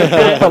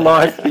for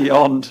life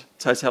beyond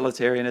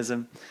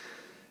totalitarianism.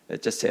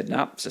 It just said,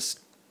 no, it's just,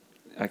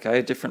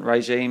 okay, different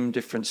regime,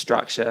 different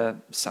structure,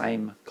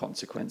 same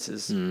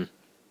consequences.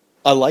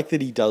 I like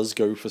that he does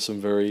go for some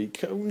very,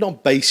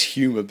 not base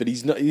humour, but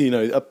he's not,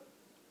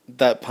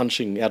 that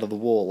punching out of the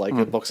wall, like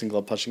a boxing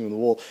glove punching in the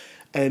wall.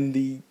 And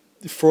the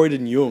Freud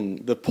and Jung,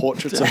 the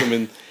portraits of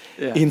them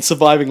in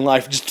Surviving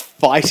Life, just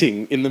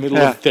fighting in the middle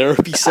of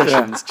therapy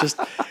sessions. Just,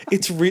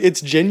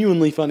 it's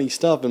genuinely funny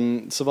stuff,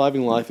 and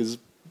Surviving Life is,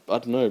 I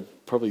don't know,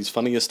 probably his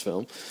funniest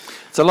film.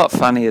 It's a lot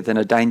funnier than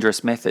A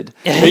Dangerous Method.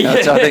 So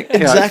I think,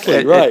 exactly,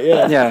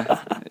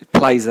 It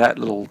plays that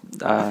little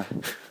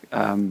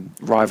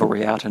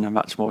rivalry out in a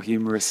much more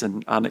humorous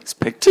and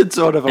unexpected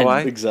sort of a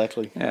way.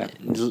 Exactly. Yeah.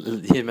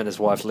 Him and his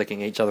wife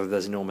licking each other with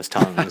those enormous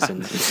tongues.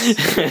 And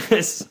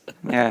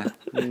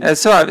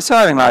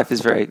Surviving Life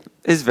is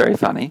very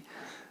funny.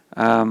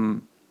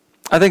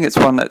 I think it's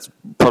one that's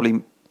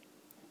probably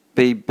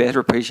be better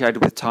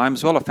appreciated with time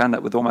as well. I found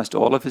that with almost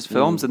all of his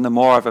films, and the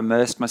more I've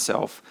immersed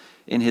myself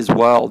in his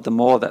world, the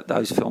more that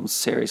those films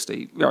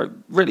seriously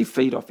really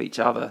feed off each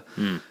other.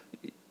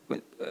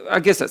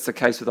 I guess that's the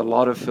case with a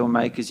lot of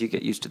filmmakers. You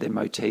get used to their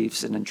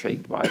motifs and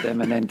intrigued by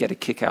them, and then get a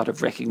kick out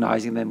of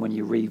recognising them when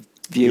you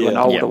review an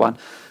older one.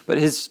 But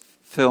his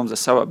films are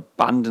so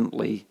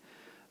abundantly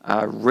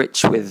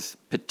rich with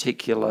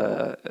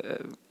particular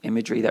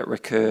imagery that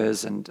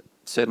recurs, and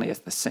certainly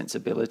a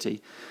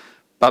sensibility.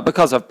 But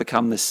because I've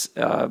become this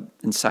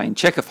insane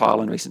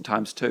Czechophiles in recent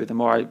times too, the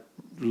more I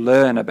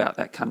learn about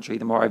that country,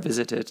 the more I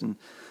visit it, and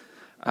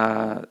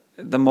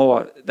the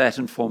more that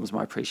informs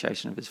my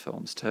appreciation of his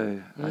films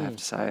too, I have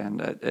to say,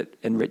 and it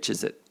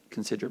enriches it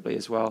considerably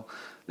as well.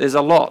 There's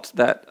a lot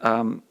that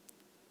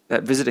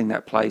that visiting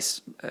that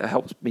place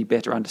helps me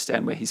better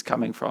understand where he's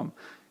coming from,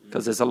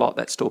 because there's a lot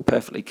that's still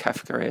perfectly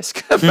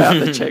Kafkaesque about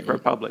the Czech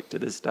Republic to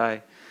this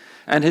day.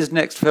 And his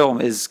next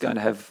film is going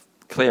to have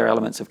clear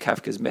elements of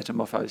Kafka's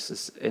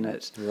Metamorphosis in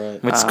it. Right.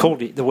 It's called,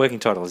 the working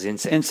title is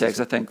Insects. Insects,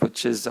 I think,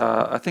 which is,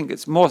 I think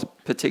it's more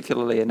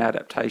particularly an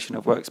adaptation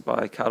of works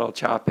by Karel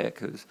Čapek,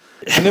 who's...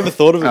 I never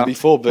thought of it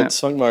before, but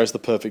Sungmar is the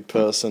perfect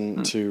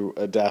person to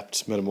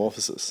adapt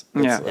Metamorphosis.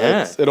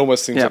 It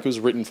almost seems like it was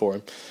written for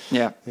him.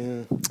 Yeah.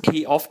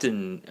 He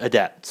often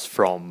adapts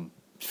from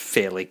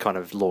fairly kind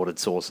of lauded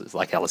sources,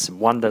 like Alice in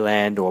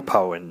Wonderland, or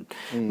Poe and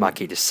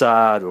Marquis de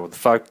Sade, or The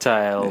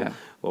Folktale,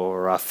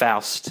 or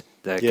Faust,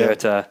 the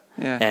Goethe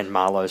and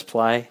Marlowe's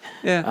play.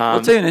 Yeah,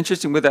 well, too, and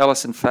interesting with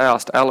Alice and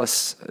Faust,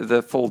 Alice,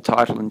 the full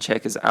title in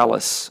Czech is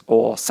Alice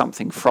or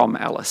something from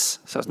Alice.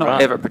 So it's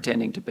not ever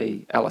pretending to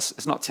be Alice.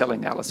 It's not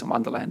telling Alice in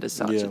Wonderland as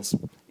such. It's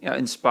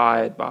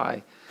inspired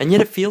by... And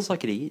yet it feels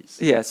like it is.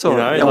 Yeah, it's all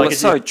right. Well, it's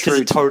so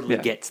true. It totally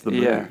gets the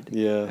mood.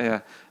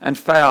 Yeah. And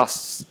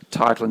Faust's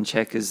title in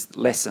Czech is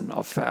Lesson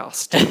of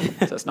Faust.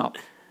 So it's not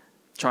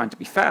trying to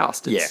be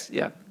Faust. It's,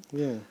 Yeah.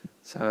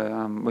 So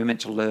we're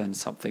meant to learn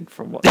something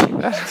from watching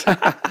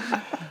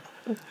that.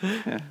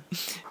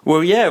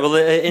 Well,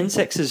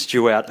 Insects is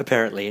due out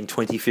apparently in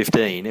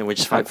 2015, in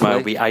which Svankmajer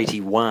will be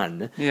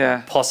 81.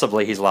 Yeah.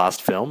 Possibly his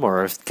last film,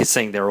 or if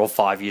seeing they're all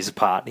 5 years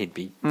apart, he'd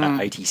be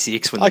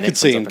 86 when the I next could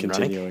see one's him up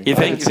and running. continuing. You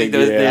think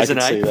there's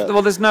an see eighth? that.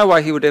 Well, there's no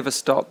way he would ever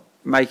stop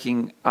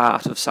making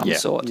art of some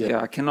sort.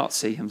 Yeah. I cannot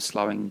see him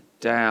slowing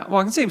down.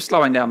 Well, I can see him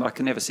slowing down, but I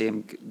can never see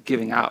him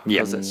giving up,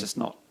 because that's just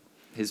not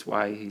his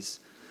way. He's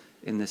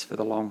in this for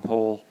the long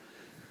haul.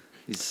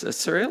 He's a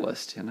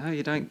surrealist,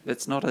 You don't.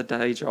 It's not a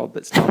day job.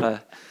 It's not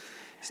a.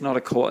 It's not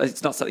a core.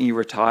 It's not something you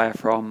retire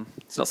from.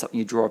 It's not something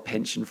you draw a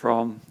pension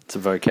from. It's a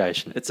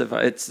vocation. It's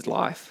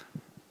life.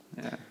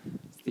 Yeah,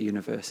 it's the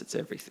universe. It's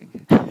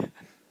everything.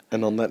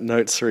 And on that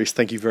note, Cerise,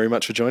 thank you very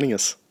much for joining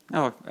us.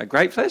 Oh, a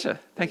great pleasure.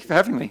 Thank you for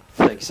having me.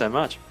 Thank you so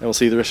much. And we'll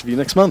see the rest of you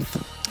next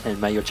month. And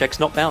may your checks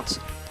not bounce.